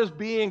on what is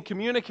being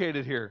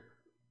communicated here.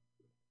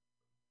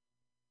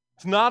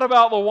 It's not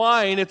about the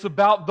wine, it's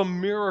about the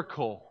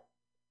miracle.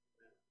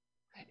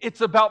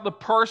 It's about the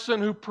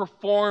person who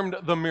performed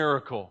the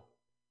miracle.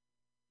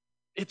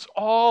 It's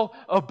all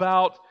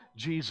about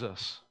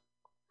Jesus.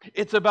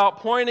 It's about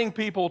pointing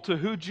people to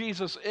who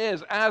Jesus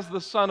is as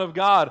the Son of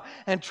God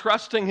and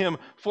trusting Him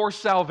for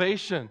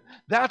salvation.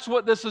 That's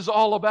what this is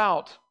all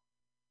about.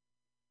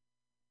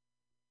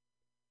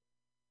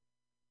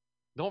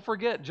 Don't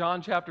forget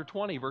John chapter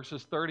 20,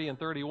 verses 30 and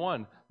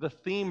 31, the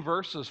theme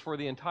verses for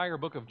the entire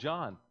book of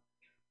John.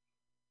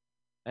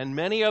 And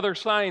many other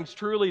signs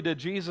truly did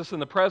Jesus in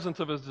the presence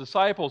of His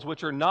disciples,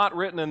 which are not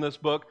written in this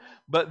book,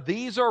 but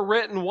these are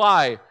written,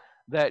 why?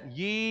 That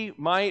ye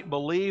might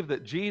believe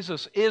that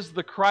Jesus is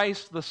the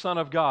Christ, the Son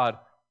of God,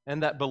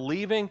 and that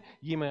believing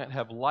ye might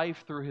have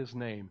life through His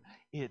name.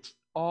 It's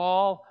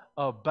all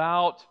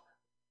about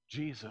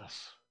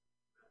Jesus.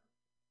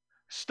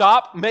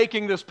 Stop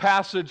making this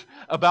passage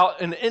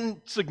about an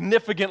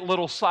insignificant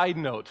little side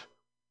note.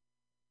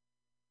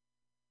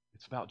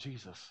 It's about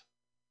Jesus.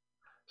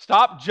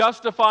 Stop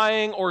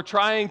justifying or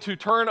trying to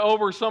turn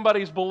over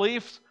somebody's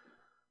beliefs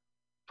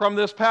from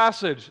this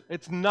passage.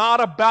 It's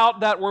not about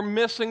that. We're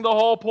missing the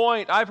whole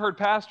point. I've heard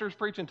pastors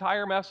preach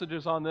entire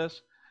messages on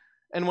this,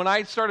 and when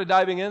I started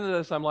diving into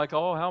this, I'm like,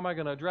 oh, how am I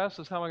going to address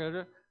this? How am I going to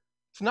do it?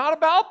 It's not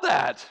about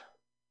that.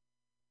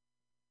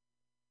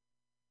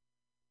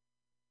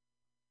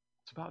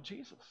 It's about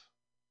Jesus.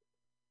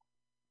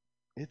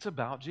 It's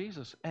about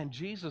Jesus. And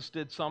Jesus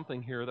did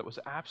something here that was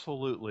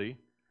absolutely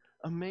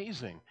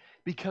amazing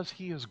because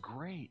He is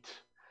great.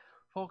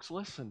 Folks,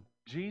 listen.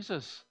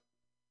 Jesus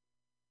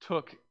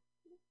took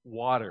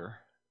water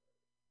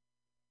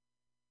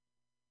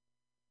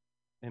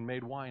and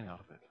made wine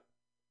out of it.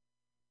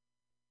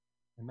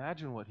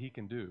 Imagine what He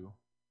can do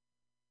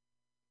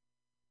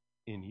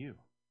in you.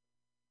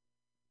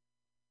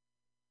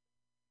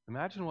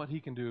 Imagine what He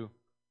can do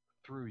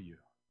through you.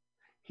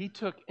 He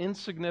took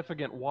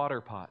insignificant water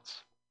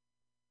pots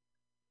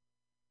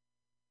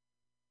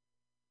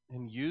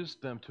and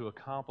used them to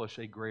accomplish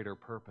a greater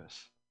purpose.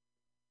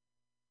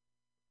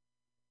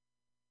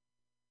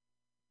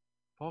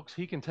 Folks,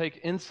 He can take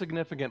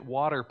insignificant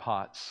water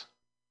pots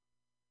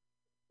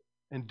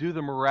and do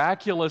the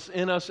miraculous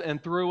in us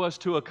and through us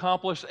to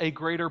accomplish a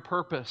greater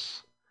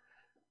purpose.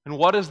 And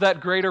what is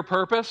that greater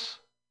purpose?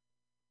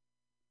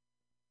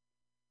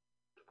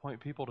 To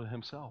point people to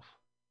Himself.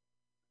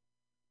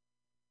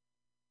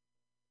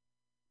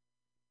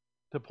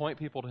 To point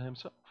people to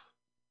Himself.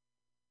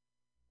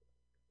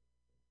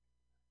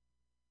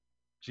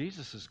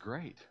 Jesus is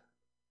great,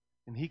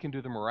 and He can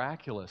do the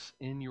miraculous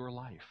in your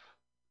life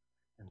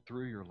and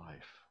through your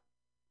life.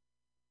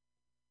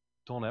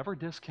 Don't ever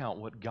discount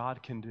what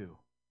God can do.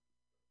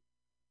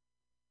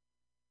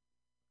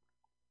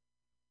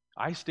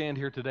 I stand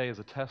here today as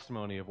a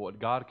testimony of what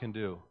God can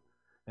do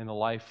in the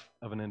life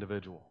of an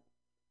individual.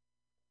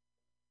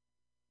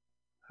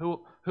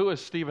 Who is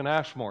Stephen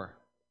Ashmore?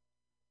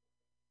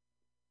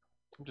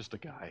 I'm just a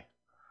guy.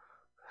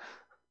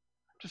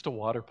 Just a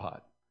water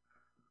pot.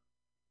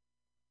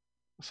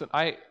 Listen,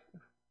 I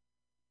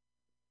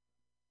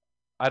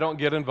don't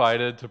get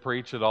invited to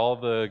preach at all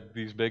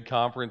these big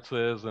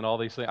conferences and all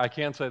these things. I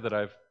can say that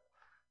I've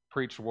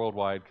preached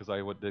worldwide because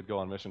I did go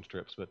on mission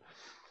trips, but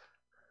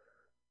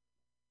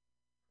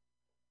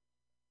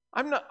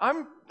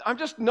I'm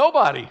just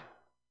nobody.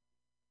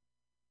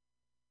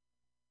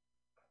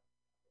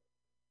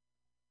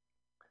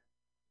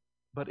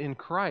 But in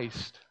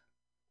Christ,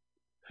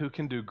 who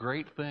can do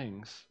great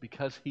things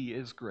because He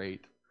is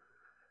great,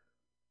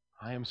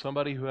 I am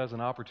somebody who has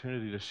an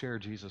opportunity to share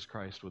Jesus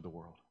Christ with the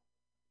world.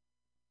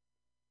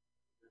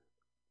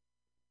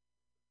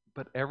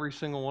 But every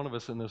single one of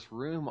us in this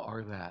room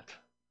are that.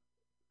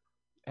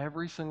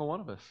 Every single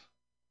one of us.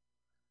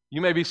 You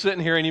may be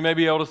sitting here and you may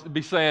be able to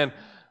be saying,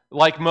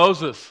 like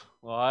Moses,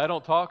 well, I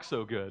don't talk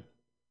so good.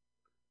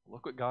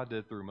 Look what God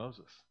did through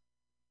Moses.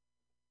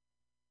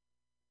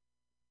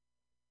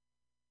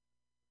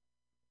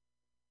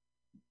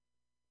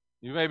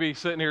 You may be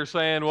sitting here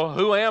saying, well,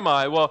 who am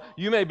I? Well,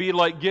 you may be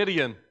like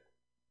Gideon.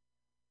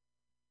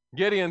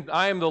 Gideon,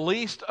 I am the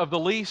least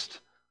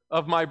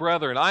of my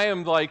brethren. I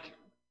am like,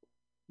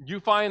 you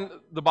find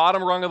the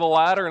bottom rung of the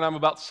ladder and I'm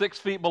about 6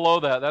 feet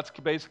below that. That's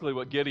basically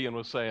what Gideon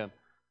was saying.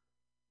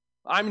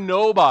 I'm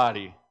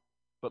nobody.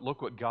 But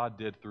look what God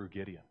did through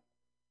Gideon.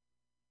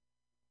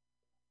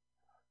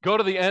 Go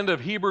to the end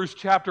of Hebrews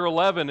chapter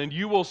 11 and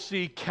you will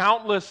see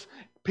countless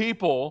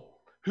people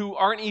who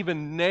aren't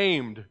even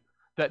named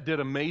that did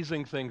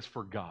amazing things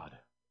for God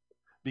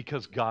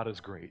because God is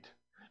great,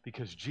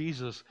 because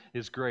Jesus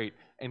is great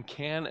and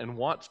can and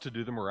wants to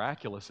do the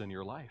miraculous in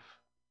your life.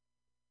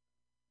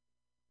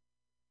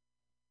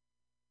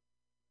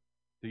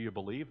 Do you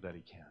believe that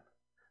He can?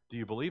 Do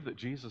you believe that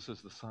Jesus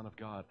is the Son of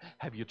God?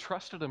 Have you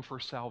trusted Him for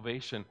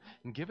salvation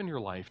and given your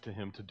life to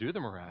Him to do the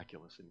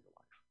miraculous in your life?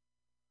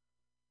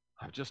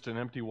 I'm just an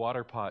empty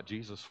water pot.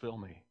 Jesus, fill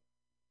me.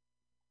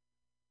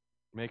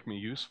 Make me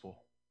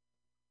useful.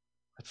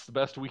 That's the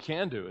best we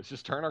can do. It's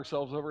just turn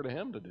ourselves over to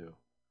Him to do.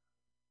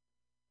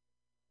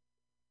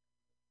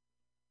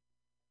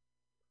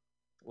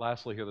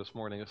 Lastly, here this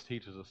morning, this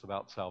teaches us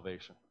about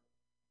salvation.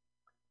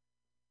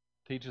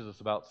 Teaches us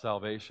about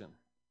salvation.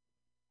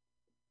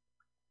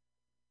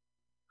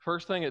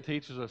 First thing it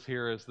teaches us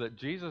here is that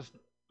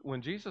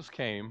when Jesus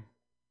came,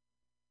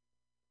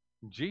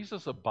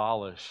 Jesus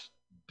abolished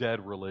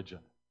dead religion.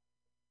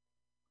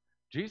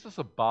 Jesus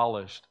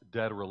abolished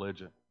dead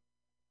religion.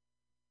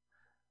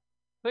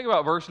 Think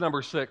about verse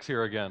number 6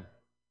 here again.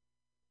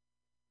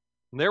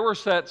 There were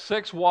set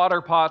 6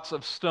 water pots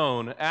of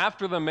stone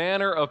after the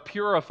manner of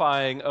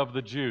purifying of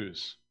the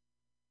Jews.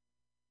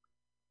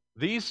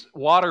 These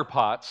water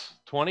pots,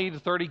 20 to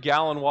 30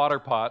 gallon water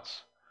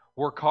pots,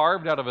 were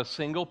carved out of a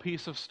single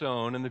piece of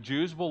stone, and the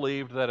Jews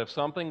believed that if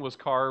something was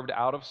carved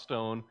out of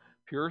stone,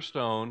 pure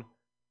stone,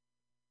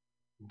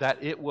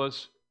 that it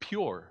was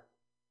pure.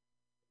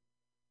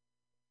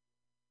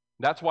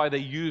 That's why they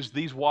used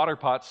these water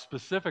pots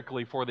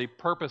specifically for the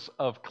purpose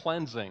of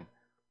cleansing.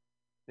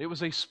 It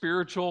was a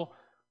spiritual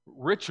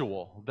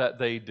ritual that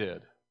they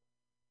did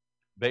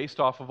based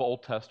off of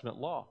Old Testament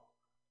law.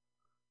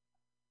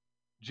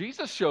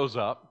 Jesus shows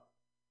up.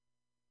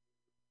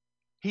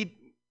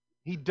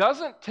 He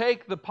doesn't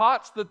take the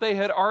pots that they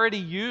had already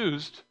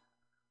used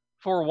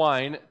for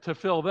wine to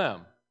fill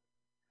them.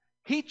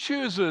 He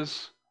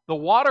chooses the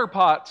water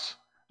pots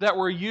that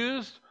were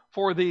used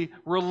for the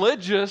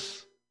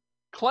religious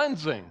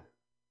cleansing.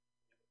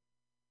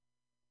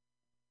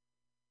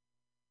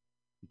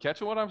 You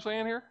catching what I'm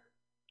saying here?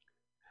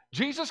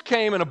 Jesus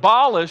came and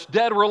abolished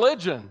dead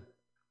religion.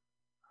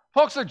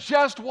 Folks, they're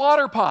just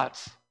water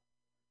pots.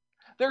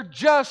 They're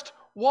just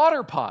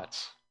water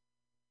pots.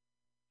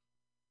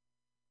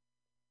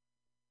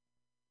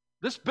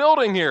 This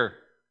building here,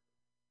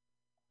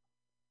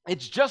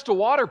 it's just a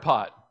water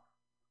pot.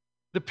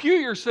 The pew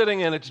you're sitting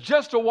in, it's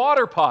just a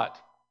water pot.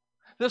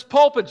 This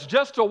pulpit's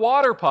just a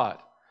water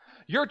pot.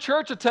 Your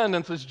church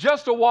attendance is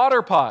just a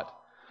water pot.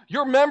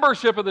 Your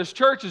membership of this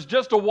church is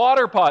just a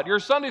water pot. Your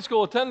Sunday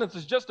school attendance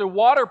is just a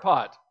water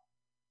pot.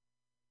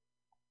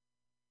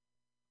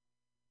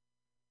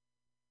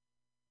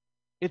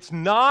 It's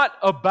not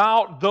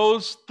about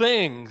those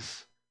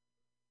things.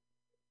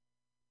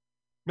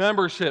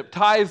 Membership,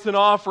 tithes and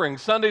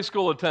offerings, Sunday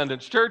school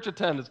attendance, church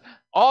attendance,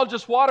 all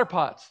just water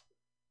pots.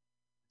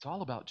 It's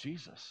all about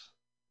Jesus.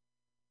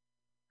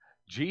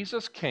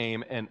 Jesus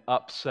came and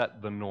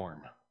upset the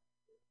norm.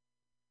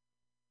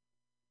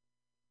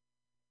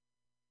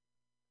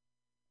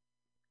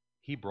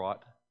 He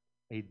brought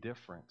a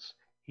difference.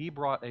 He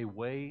brought a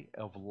way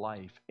of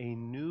life, a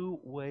new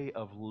way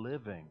of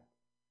living.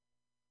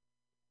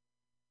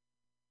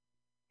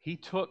 He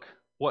took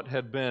what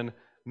had been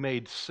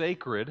made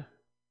sacred,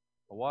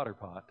 a water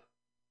pot,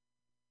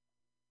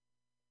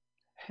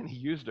 and he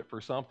used it for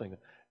something.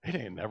 It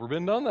ain't never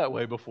been done that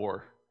way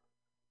before.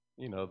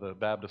 You know, the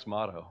Baptist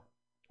motto.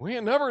 We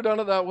ain't never done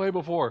it that way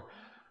before.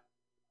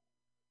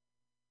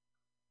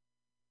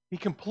 He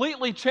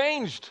completely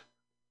changed.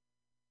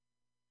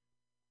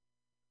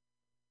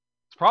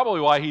 It's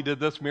probably why he did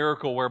this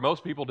miracle where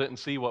most people didn't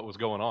see what was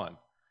going on.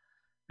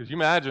 Because you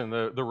imagine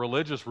the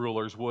religious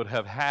rulers would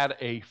have had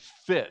a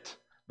fit.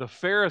 The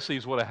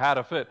Pharisees would have had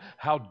a fit.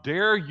 How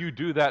dare you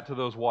do that to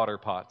those water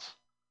pots?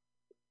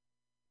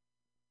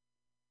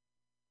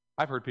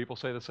 I've heard people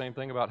say the same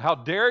thing about, how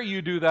dare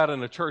you do that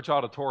in a church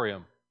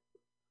auditorium?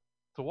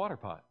 It's a water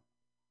pot.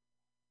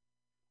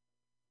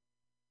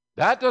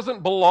 That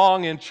doesn't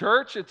belong in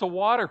church. It's a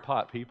water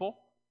pot, people.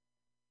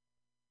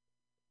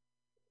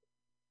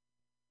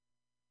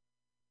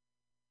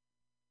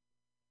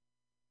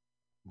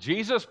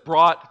 Jesus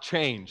brought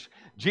change.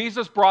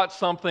 Jesus brought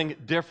something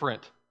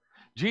different.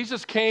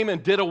 Jesus came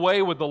and did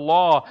away with the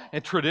law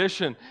and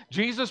tradition.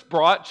 Jesus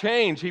brought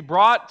change. He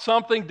brought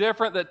something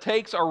different that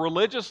takes our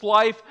religious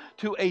life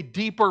to a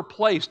deeper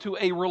place, to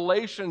a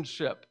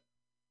relationship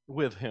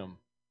with Him.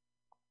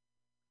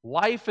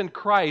 Life in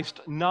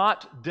Christ,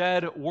 not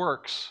dead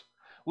works.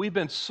 We've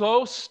been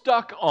so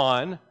stuck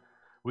on,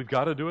 we've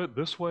got to do it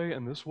this way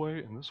and this way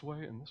and this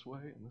way and this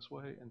way and this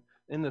way. And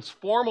in this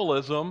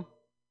formalism,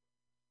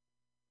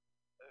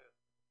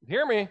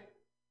 hear me,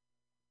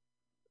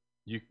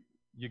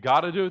 you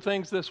got to do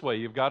things this way.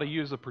 You've got to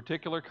use a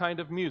particular kind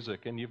of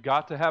music, and you've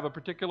got to have a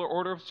particular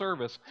order of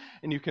service,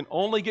 and you can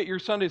only get your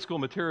Sunday school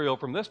material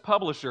from this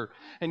publisher,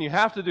 and you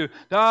have to do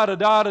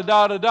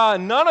da-da-da-da-da-da-da,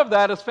 and none of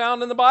that is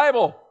found in the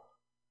Bible.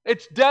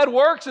 It's dead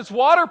works. It's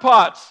water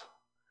pots.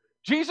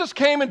 Jesus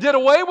came and did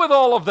away with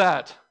all of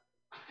that.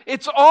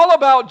 It's all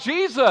about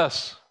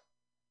Jesus.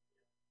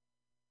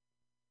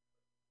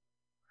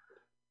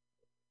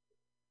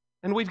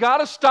 And we've got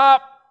to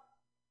stop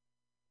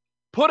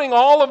putting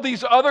all of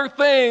these other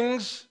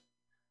things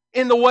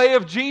in the way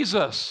of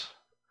Jesus.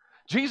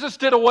 Jesus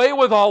did away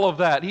with all of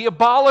that. He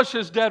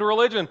abolishes dead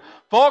religion.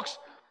 Folks,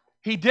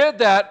 He did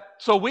that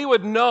so we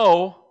would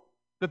know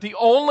that the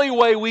only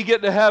way we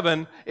get to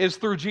heaven is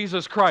through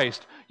Jesus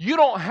Christ. You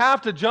don't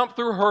have to jump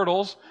through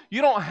hurdles.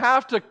 You don't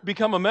have to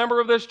become a member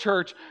of this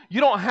church.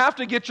 You don't have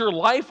to get your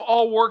life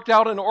all worked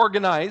out and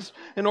organized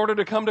in order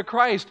to come to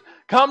Christ.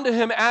 Come to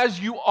Him as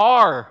you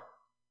are.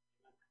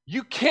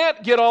 You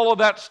can't get all of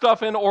that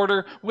stuff in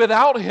order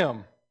without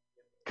Him.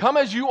 Come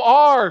as you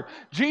are.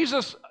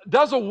 Jesus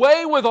does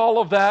away with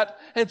all of that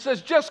and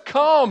says, just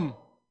come.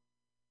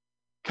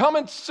 Come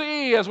and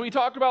see, as we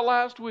talked about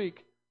last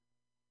week.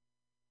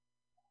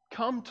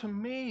 Come to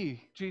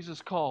me,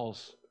 Jesus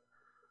calls.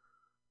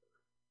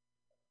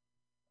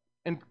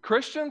 And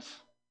Christians,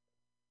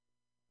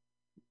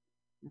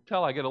 you can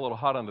tell I get a little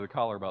hot under the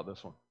collar about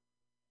this one.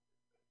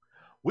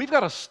 We've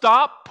got to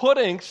stop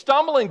putting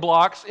stumbling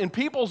blocks in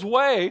people's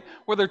way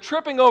where they're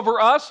tripping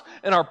over us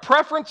and our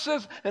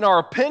preferences and our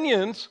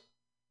opinions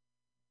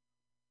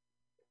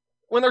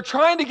when they're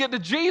trying to get to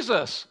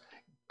Jesus.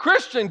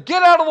 Christian,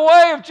 get out of the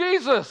way of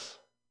Jesus.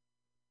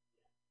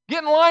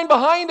 Get in line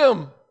behind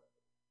Him.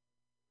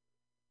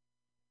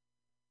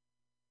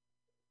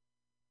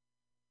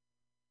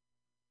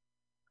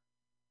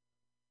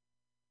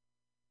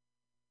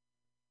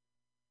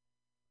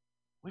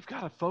 We've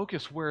got to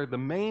focus where the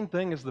main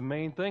thing is the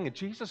main thing. And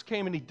Jesus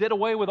came and He did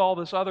away with all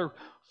this other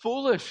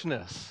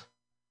foolishness.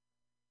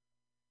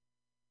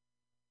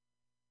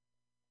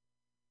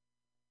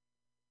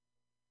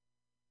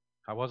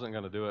 I wasn't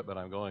going to do it, but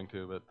I'm going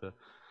to. But the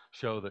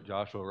show that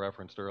Joshua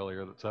referenced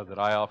earlier that said that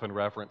I often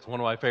reference, one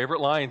of my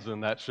favorite lines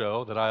in that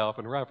show that I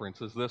often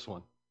reference is this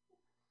one.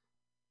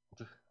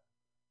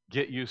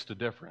 Get used to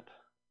different.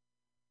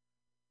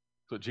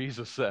 That's what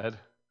Jesus said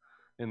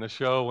in the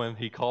show when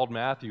He called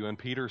Matthew, and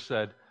Peter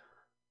said,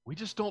 we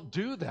just don't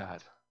do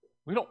that.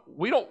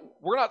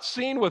 We're not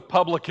seen with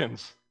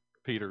publicans,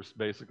 Peter's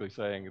basically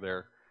saying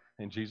there.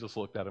 And Jesus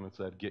looked at him and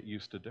said, get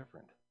used to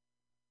different.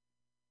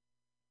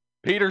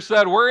 Peter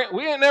said,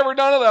 we ain't never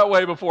done it that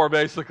way before,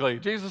 basically.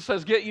 Jesus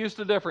says, get used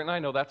to different. And I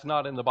know that's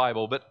not in the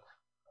Bible, but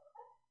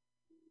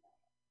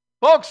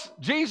folks,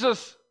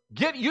 Jesus,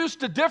 get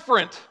used to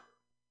different.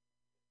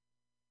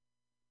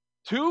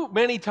 Too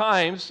many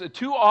times,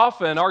 too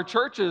often, our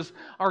churches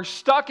are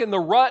stuck in the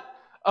rut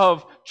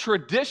of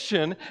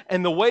tradition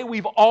and the way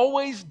we've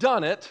always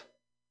done it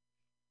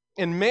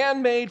in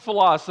man-made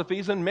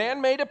philosophies and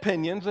man-made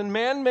opinions and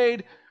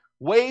man-made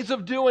ways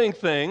of doing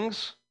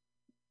things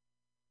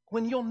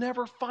when you'll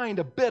never find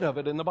a bit of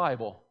it in the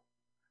Bible.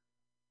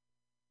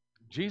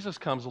 Jesus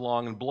comes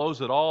along and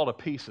blows it all to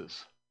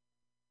pieces.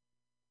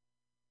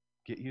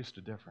 Get used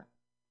to different.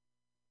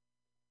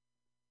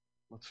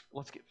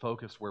 Let's get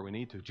focused where we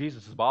need to.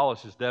 Jesus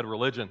abolishes dead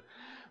religion.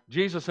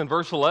 Jesus, in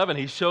verse 11,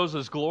 He shows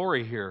His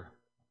glory here.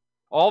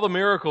 All the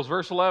miracles,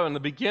 verse 11, the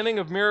beginning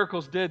of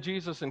miracles did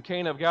Jesus in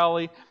Cana of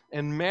Galilee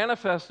and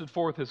manifested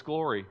forth His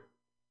glory.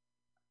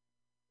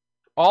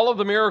 All of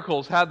the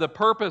miracles had the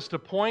purpose to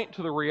point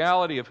to the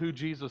reality of who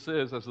Jesus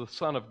is as the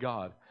Son of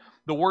God.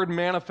 The word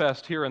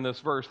manifest here in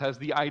this verse has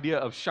the idea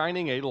of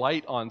shining a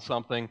light on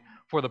something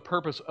for the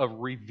purpose of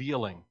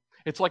revealing.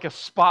 It's like a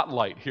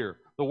spotlight here.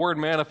 The word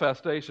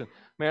manifested.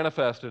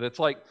 It's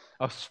like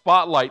a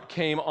spotlight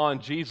came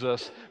on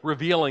Jesus,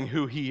 revealing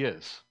who He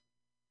is.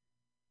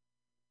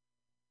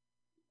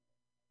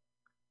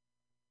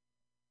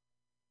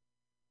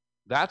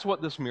 That's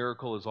what this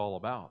miracle is all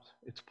about.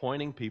 It's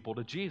pointing people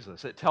to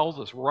Jesus. It tells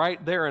us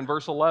right there in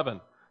verse 11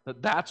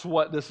 that that's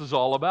what this is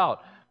all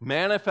about.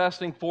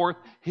 Manifesting forth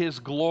His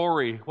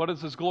glory. What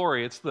is His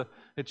glory? It's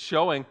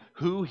showing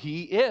who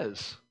He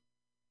is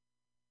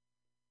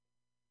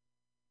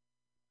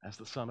as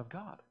the Son of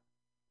God.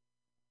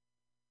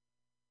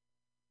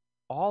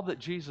 All that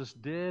Jesus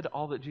did,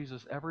 all that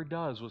Jesus ever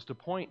does was to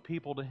point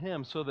people to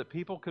Him so that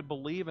people could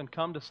believe and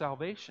come to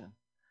salvation.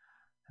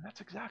 And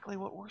that's exactly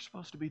what we're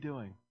supposed to be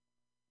doing.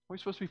 We're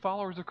supposed to be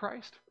followers of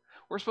Christ.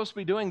 We're supposed to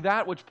be doing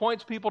that which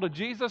points people to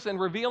Jesus and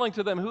revealing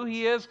to them who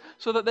He is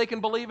so that they can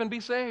believe and be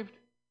saved.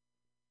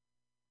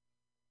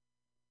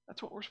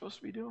 That's what we're supposed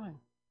to be doing.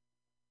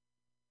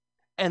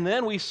 And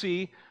then we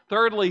see,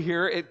 thirdly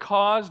here, it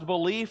caused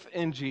belief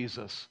in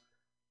Jesus.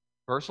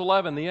 Verse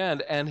 11, the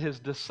end, and His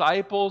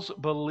disciples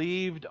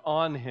believed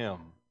on Him.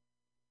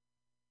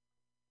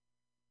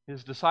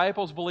 His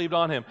disciples believed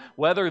on Him.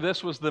 Whether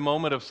this was the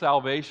moment of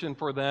salvation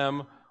for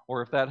them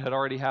or if that had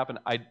already happened,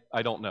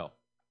 I don't know.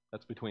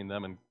 That's between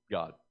them and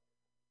God.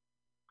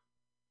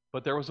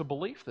 But there was a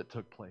belief that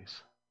took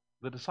place.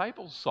 The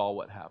disciples saw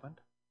what happened.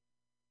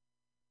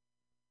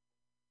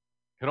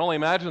 You can only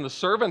imagine the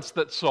servants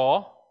that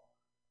saw,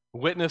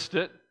 witnessed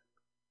it.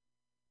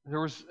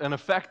 There was an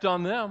effect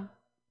on them.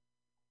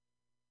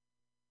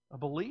 A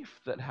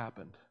belief that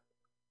happened.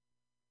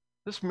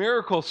 This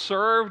miracle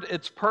served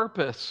its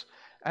purpose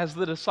as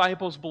the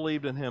disciples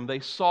believed in him. They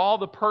saw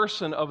the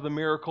person of the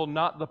miracle,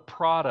 not the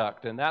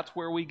product. And that's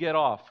where we get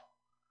off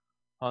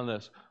on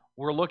this.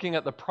 We're looking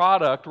at the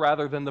product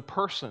rather than the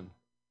person.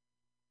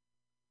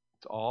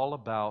 It's all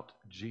about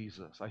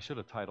Jesus. I should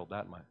have titled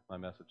that my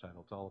message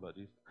title. It's all about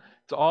Jesus.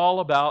 It's all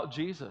about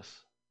Jesus.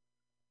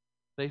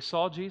 They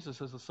saw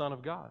Jesus as the Son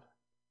of God.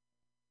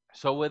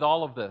 So with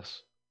all of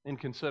this in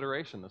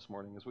consideration this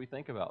morning as we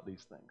think about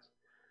these things,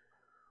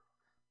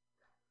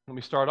 let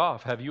me start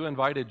off. Have you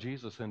invited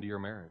Jesus into your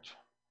marriage?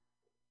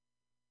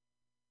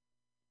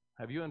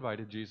 Have you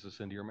invited Jesus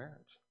into your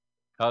marriage?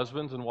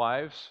 Husbands and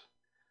wives,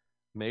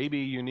 maybe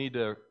you need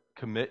to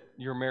commit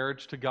your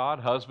marriage to God.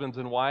 Husbands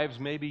and wives,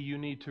 maybe you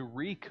need to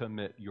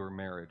recommit your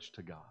marriage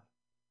to God.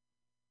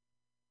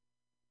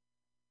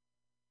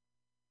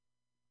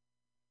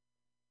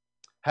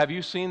 Have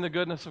you seen the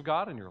goodness of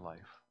God in your life?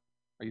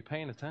 Are you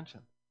paying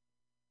attention?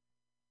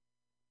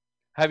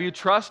 Have you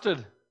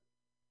trusted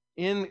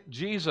in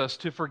Jesus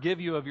to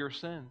forgive you of your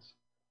sins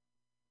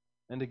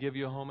and to give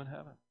you a home in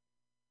heaven?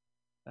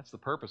 That's the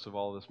purpose of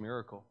all this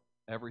miracle,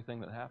 everything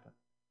that happened.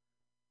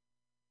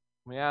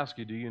 Let me ask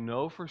you, do you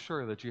know for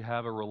sure that you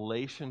have a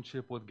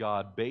relationship with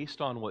God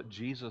based on what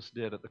Jesus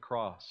did at the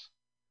cross?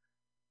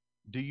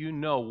 Do you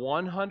know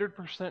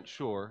 100%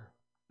 sure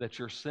that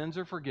your sins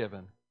are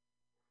forgiven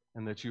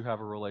and that you have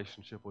a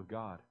relationship with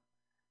God?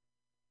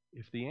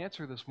 If the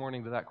answer this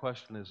morning to that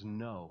question is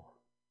no,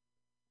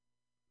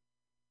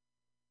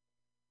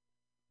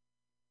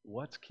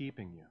 what's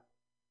keeping you?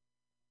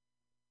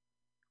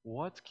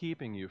 What's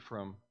keeping you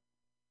from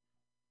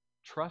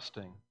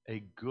trusting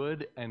a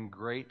good and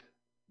great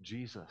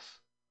Jesus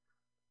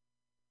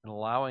and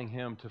allowing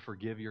Him to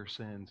forgive your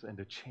sins and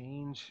to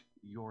change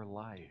your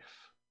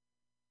life?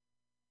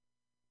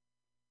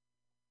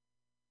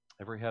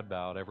 Every head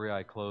bowed, every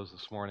eye closed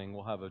this morning.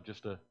 We'll have a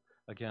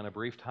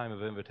brief time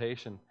of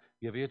invitation.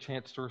 Give you a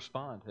chance to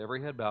respond.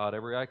 Every head bowed,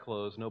 every eye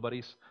closed.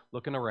 Nobody's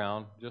looking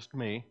around, just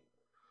me.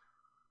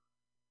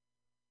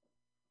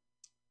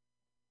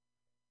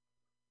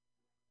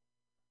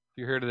 If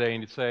you're here today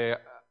and you say,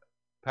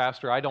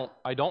 Pastor, I don't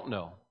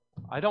know.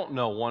 I don't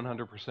know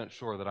 100%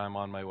 sure that I'm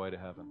on my way to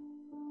heaven.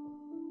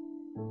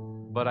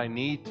 But I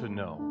need to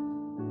know.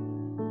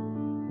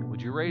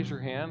 Would you raise your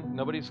hand?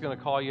 Nobody's going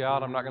to call you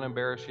out. I'm not going to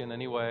embarrass you in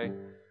any way.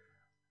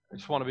 I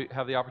just want to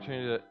have the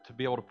opportunity to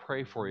be able to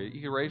pray for you.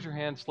 You can raise your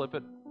hand, slip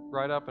it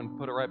right up, and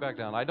put it right back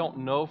down. I don't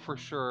know for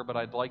sure, but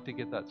I'd like to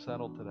get that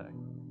settled today.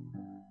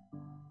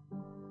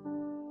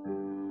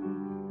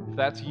 If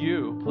that's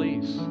you,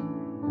 please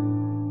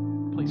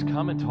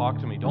come and talk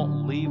to me.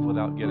 Don't leave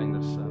without getting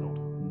this settled.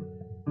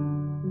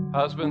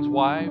 Husbands,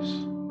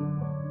 wives,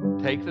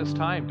 take this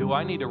time. Do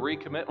I need to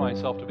recommit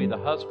myself to be the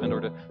husband or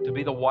to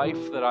be the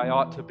wife that I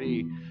ought to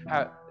be?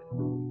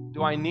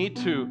 Do I need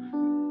to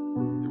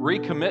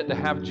recommit to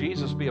have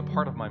Jesus be a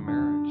part of my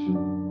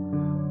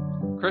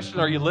marriage? Christian,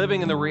 are you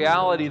living in the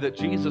reality that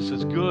Jesus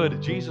is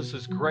good, Jesus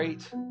is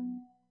great?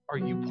 Are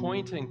you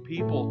pointing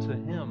people to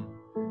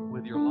Him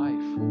with your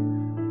life?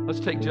 Let's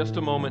take just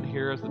a moment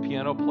here as the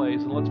piano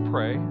plays and let's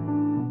pray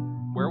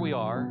where we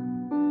are.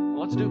 And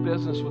let's do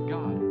business with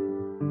God.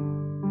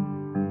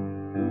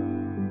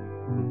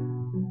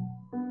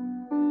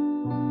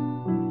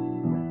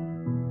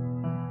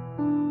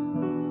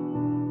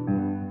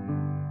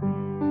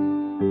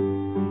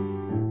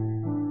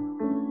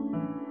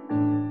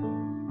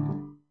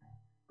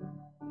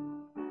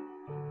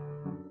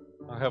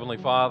 Our Heavenly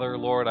Father,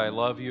 Lord, I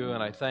love you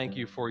and I thank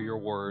you for your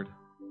word.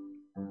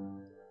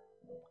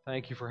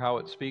 Thank you for how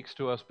it speaks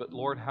to us, but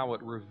Lord, how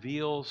it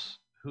reveals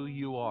who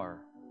you are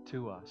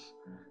to us.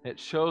 It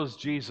shows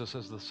Jesus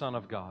as the Son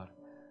of God.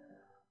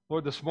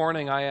 Lord, this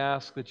morning I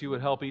ask that you would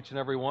help each and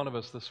every one of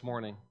us this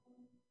morning,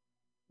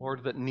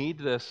 Lord, that need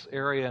this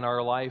area in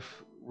our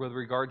life with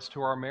regards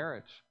to our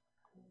marriage.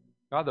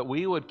 God, that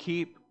we would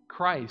keep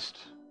Christ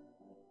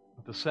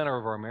at the center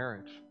of our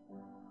marriage.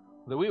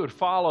 That we would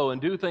follow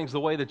and do things the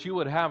way that you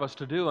would have us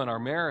to do in our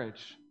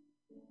marriage.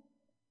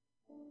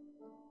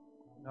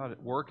 God,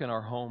 at work in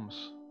our homes.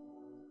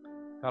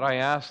 God, I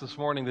ask this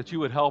morning that you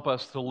would help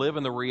us to live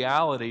in the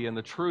reality and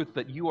the truth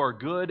that you are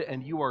good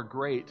and you are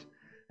great.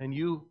 And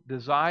you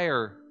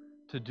desire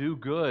to do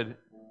good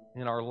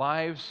in our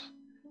lives.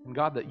 And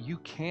God, that you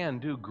can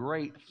do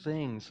great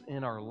things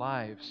in our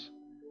lives.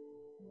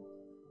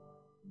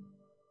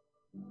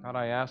 God,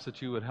 I ask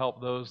that you would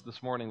help those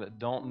this morning that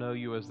don't know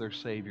you as their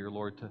Savior,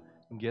 Lord, to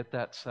get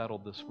that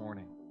settled this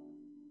morning.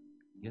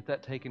 Get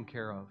that taken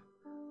care of.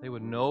 They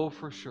would know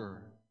for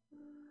sure.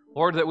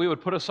 Lord, that we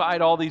would put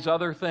aside all these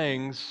other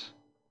things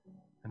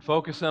and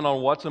focus in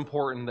on what's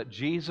important, that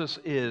Jesus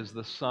is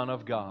the Son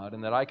of God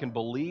and that I can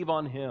believe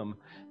on Him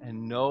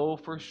and know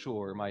for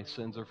sure my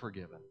sins are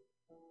forgiven.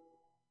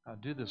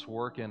 God, do this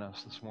work in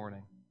us this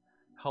morning.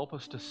 Help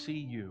us to see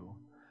you.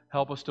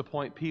 Help us to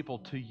point people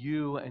to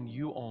you and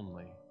you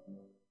only.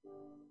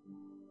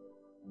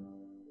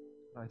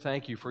 I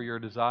thank you for your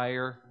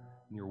desire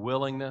and your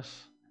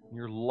willingness and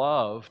your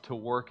love to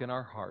work in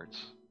our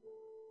hearts.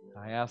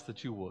 I ask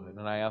that you would,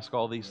 and I ask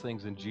all these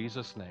things in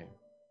Jesus' name.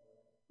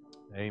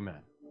 Amen.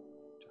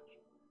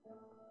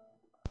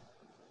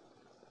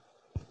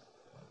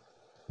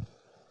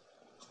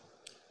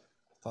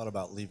 Thought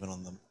about leaving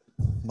on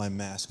my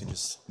mask and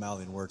just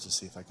mouthing words to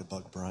see if I could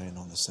bug Brian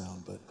on the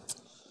sound, but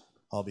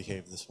I'll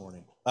behave this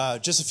morning.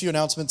 Just a few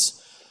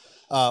announcements.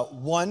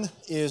 One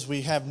is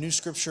we have new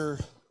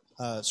scriptures,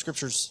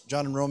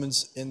 John and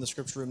Romans, in the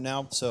scripture room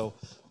now. So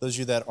those of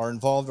you that are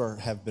involved or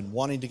have been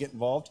wanting to get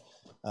involved,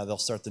 they'll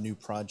start the new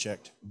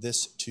project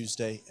this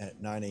Tuesday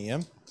at 9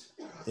 a.m.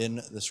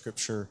 in the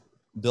scripture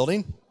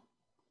building.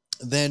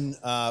 Then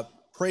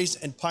praise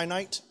and pie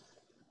night.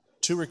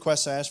 2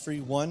 requests I asked for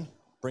you. 1,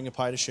 bring a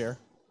pie to share.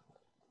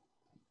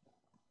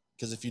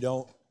 Because if you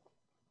don't,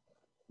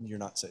 you're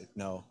not safe.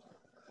 No,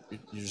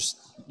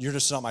 you're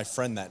just not my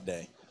friend that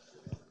day.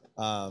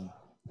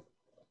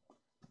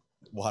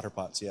 Water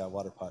pots, yeah,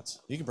 water pots.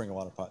 You can bring a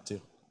water pot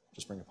too.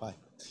 Just bring a pie.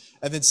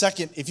 And then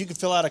second, if you could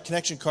fill out a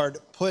connection card,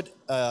 put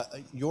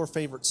your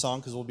favorite song,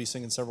 because we'll be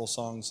singing several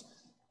songs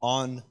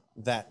on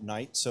that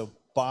night. So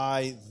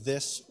by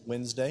this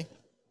Wednesday,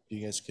 if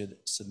you guys could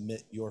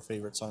submit your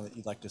favorite song that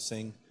you'd like to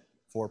sing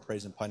for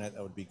Praise and Pie Night,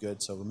 that would be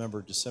good. So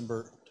remember,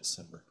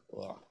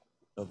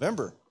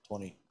 November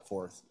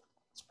 24th,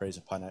 it's Praise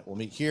and Pie Night. We'll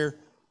meet here,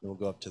 and we'll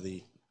go up to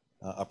the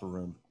upper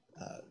room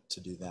to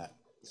do that.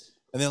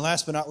 And then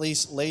last but not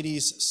least,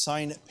 ladies'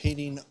 sign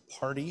painting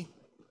party.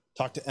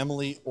 Talk to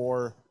Emily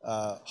or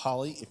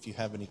Holly if you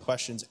have any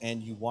questions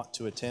and you want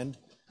to attend.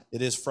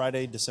 It is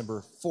Friday,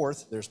 December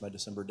 4th. There's my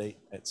December date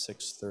at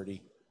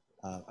 6:30.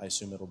 I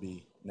assume it'll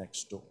be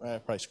next door.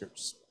 Probably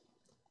scripts.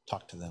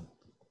 Talk to them.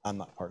 I'm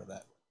not part of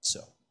that.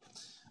 So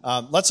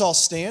let's all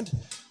stand.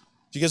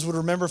 If you guys would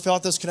remember, fill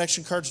out those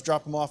connection cards,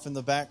 drop them off in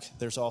the back.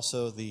 There's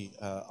also the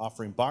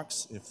offering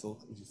box if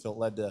you feel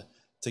led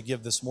to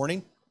give this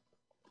morning.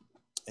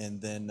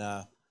 And then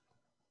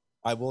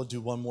I will do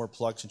one more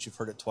plug since you've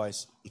heard it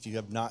twice. If you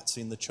have not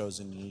seen The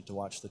Chosen, you need to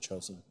watch The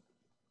Chosen.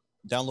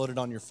 Download it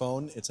on your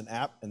phone. It's an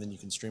app, and then you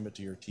can stream it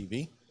to your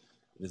TV.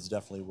 It is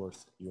definitely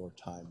worth your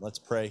time. Let's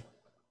pray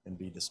and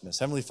be dismissed.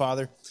 Heavenly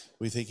Father,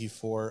 we thank you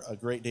for a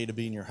great day to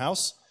be in your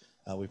house.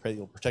 We pray that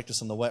you'll protect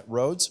us on the wet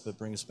roads, but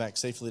bring us back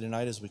safely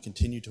tonight as we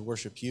continue to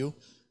worship you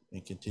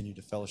and continue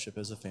to fellowship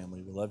as a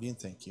family. We love you and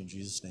thank you in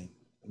Jesus' name.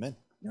 Amen.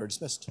 You're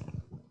dismissed.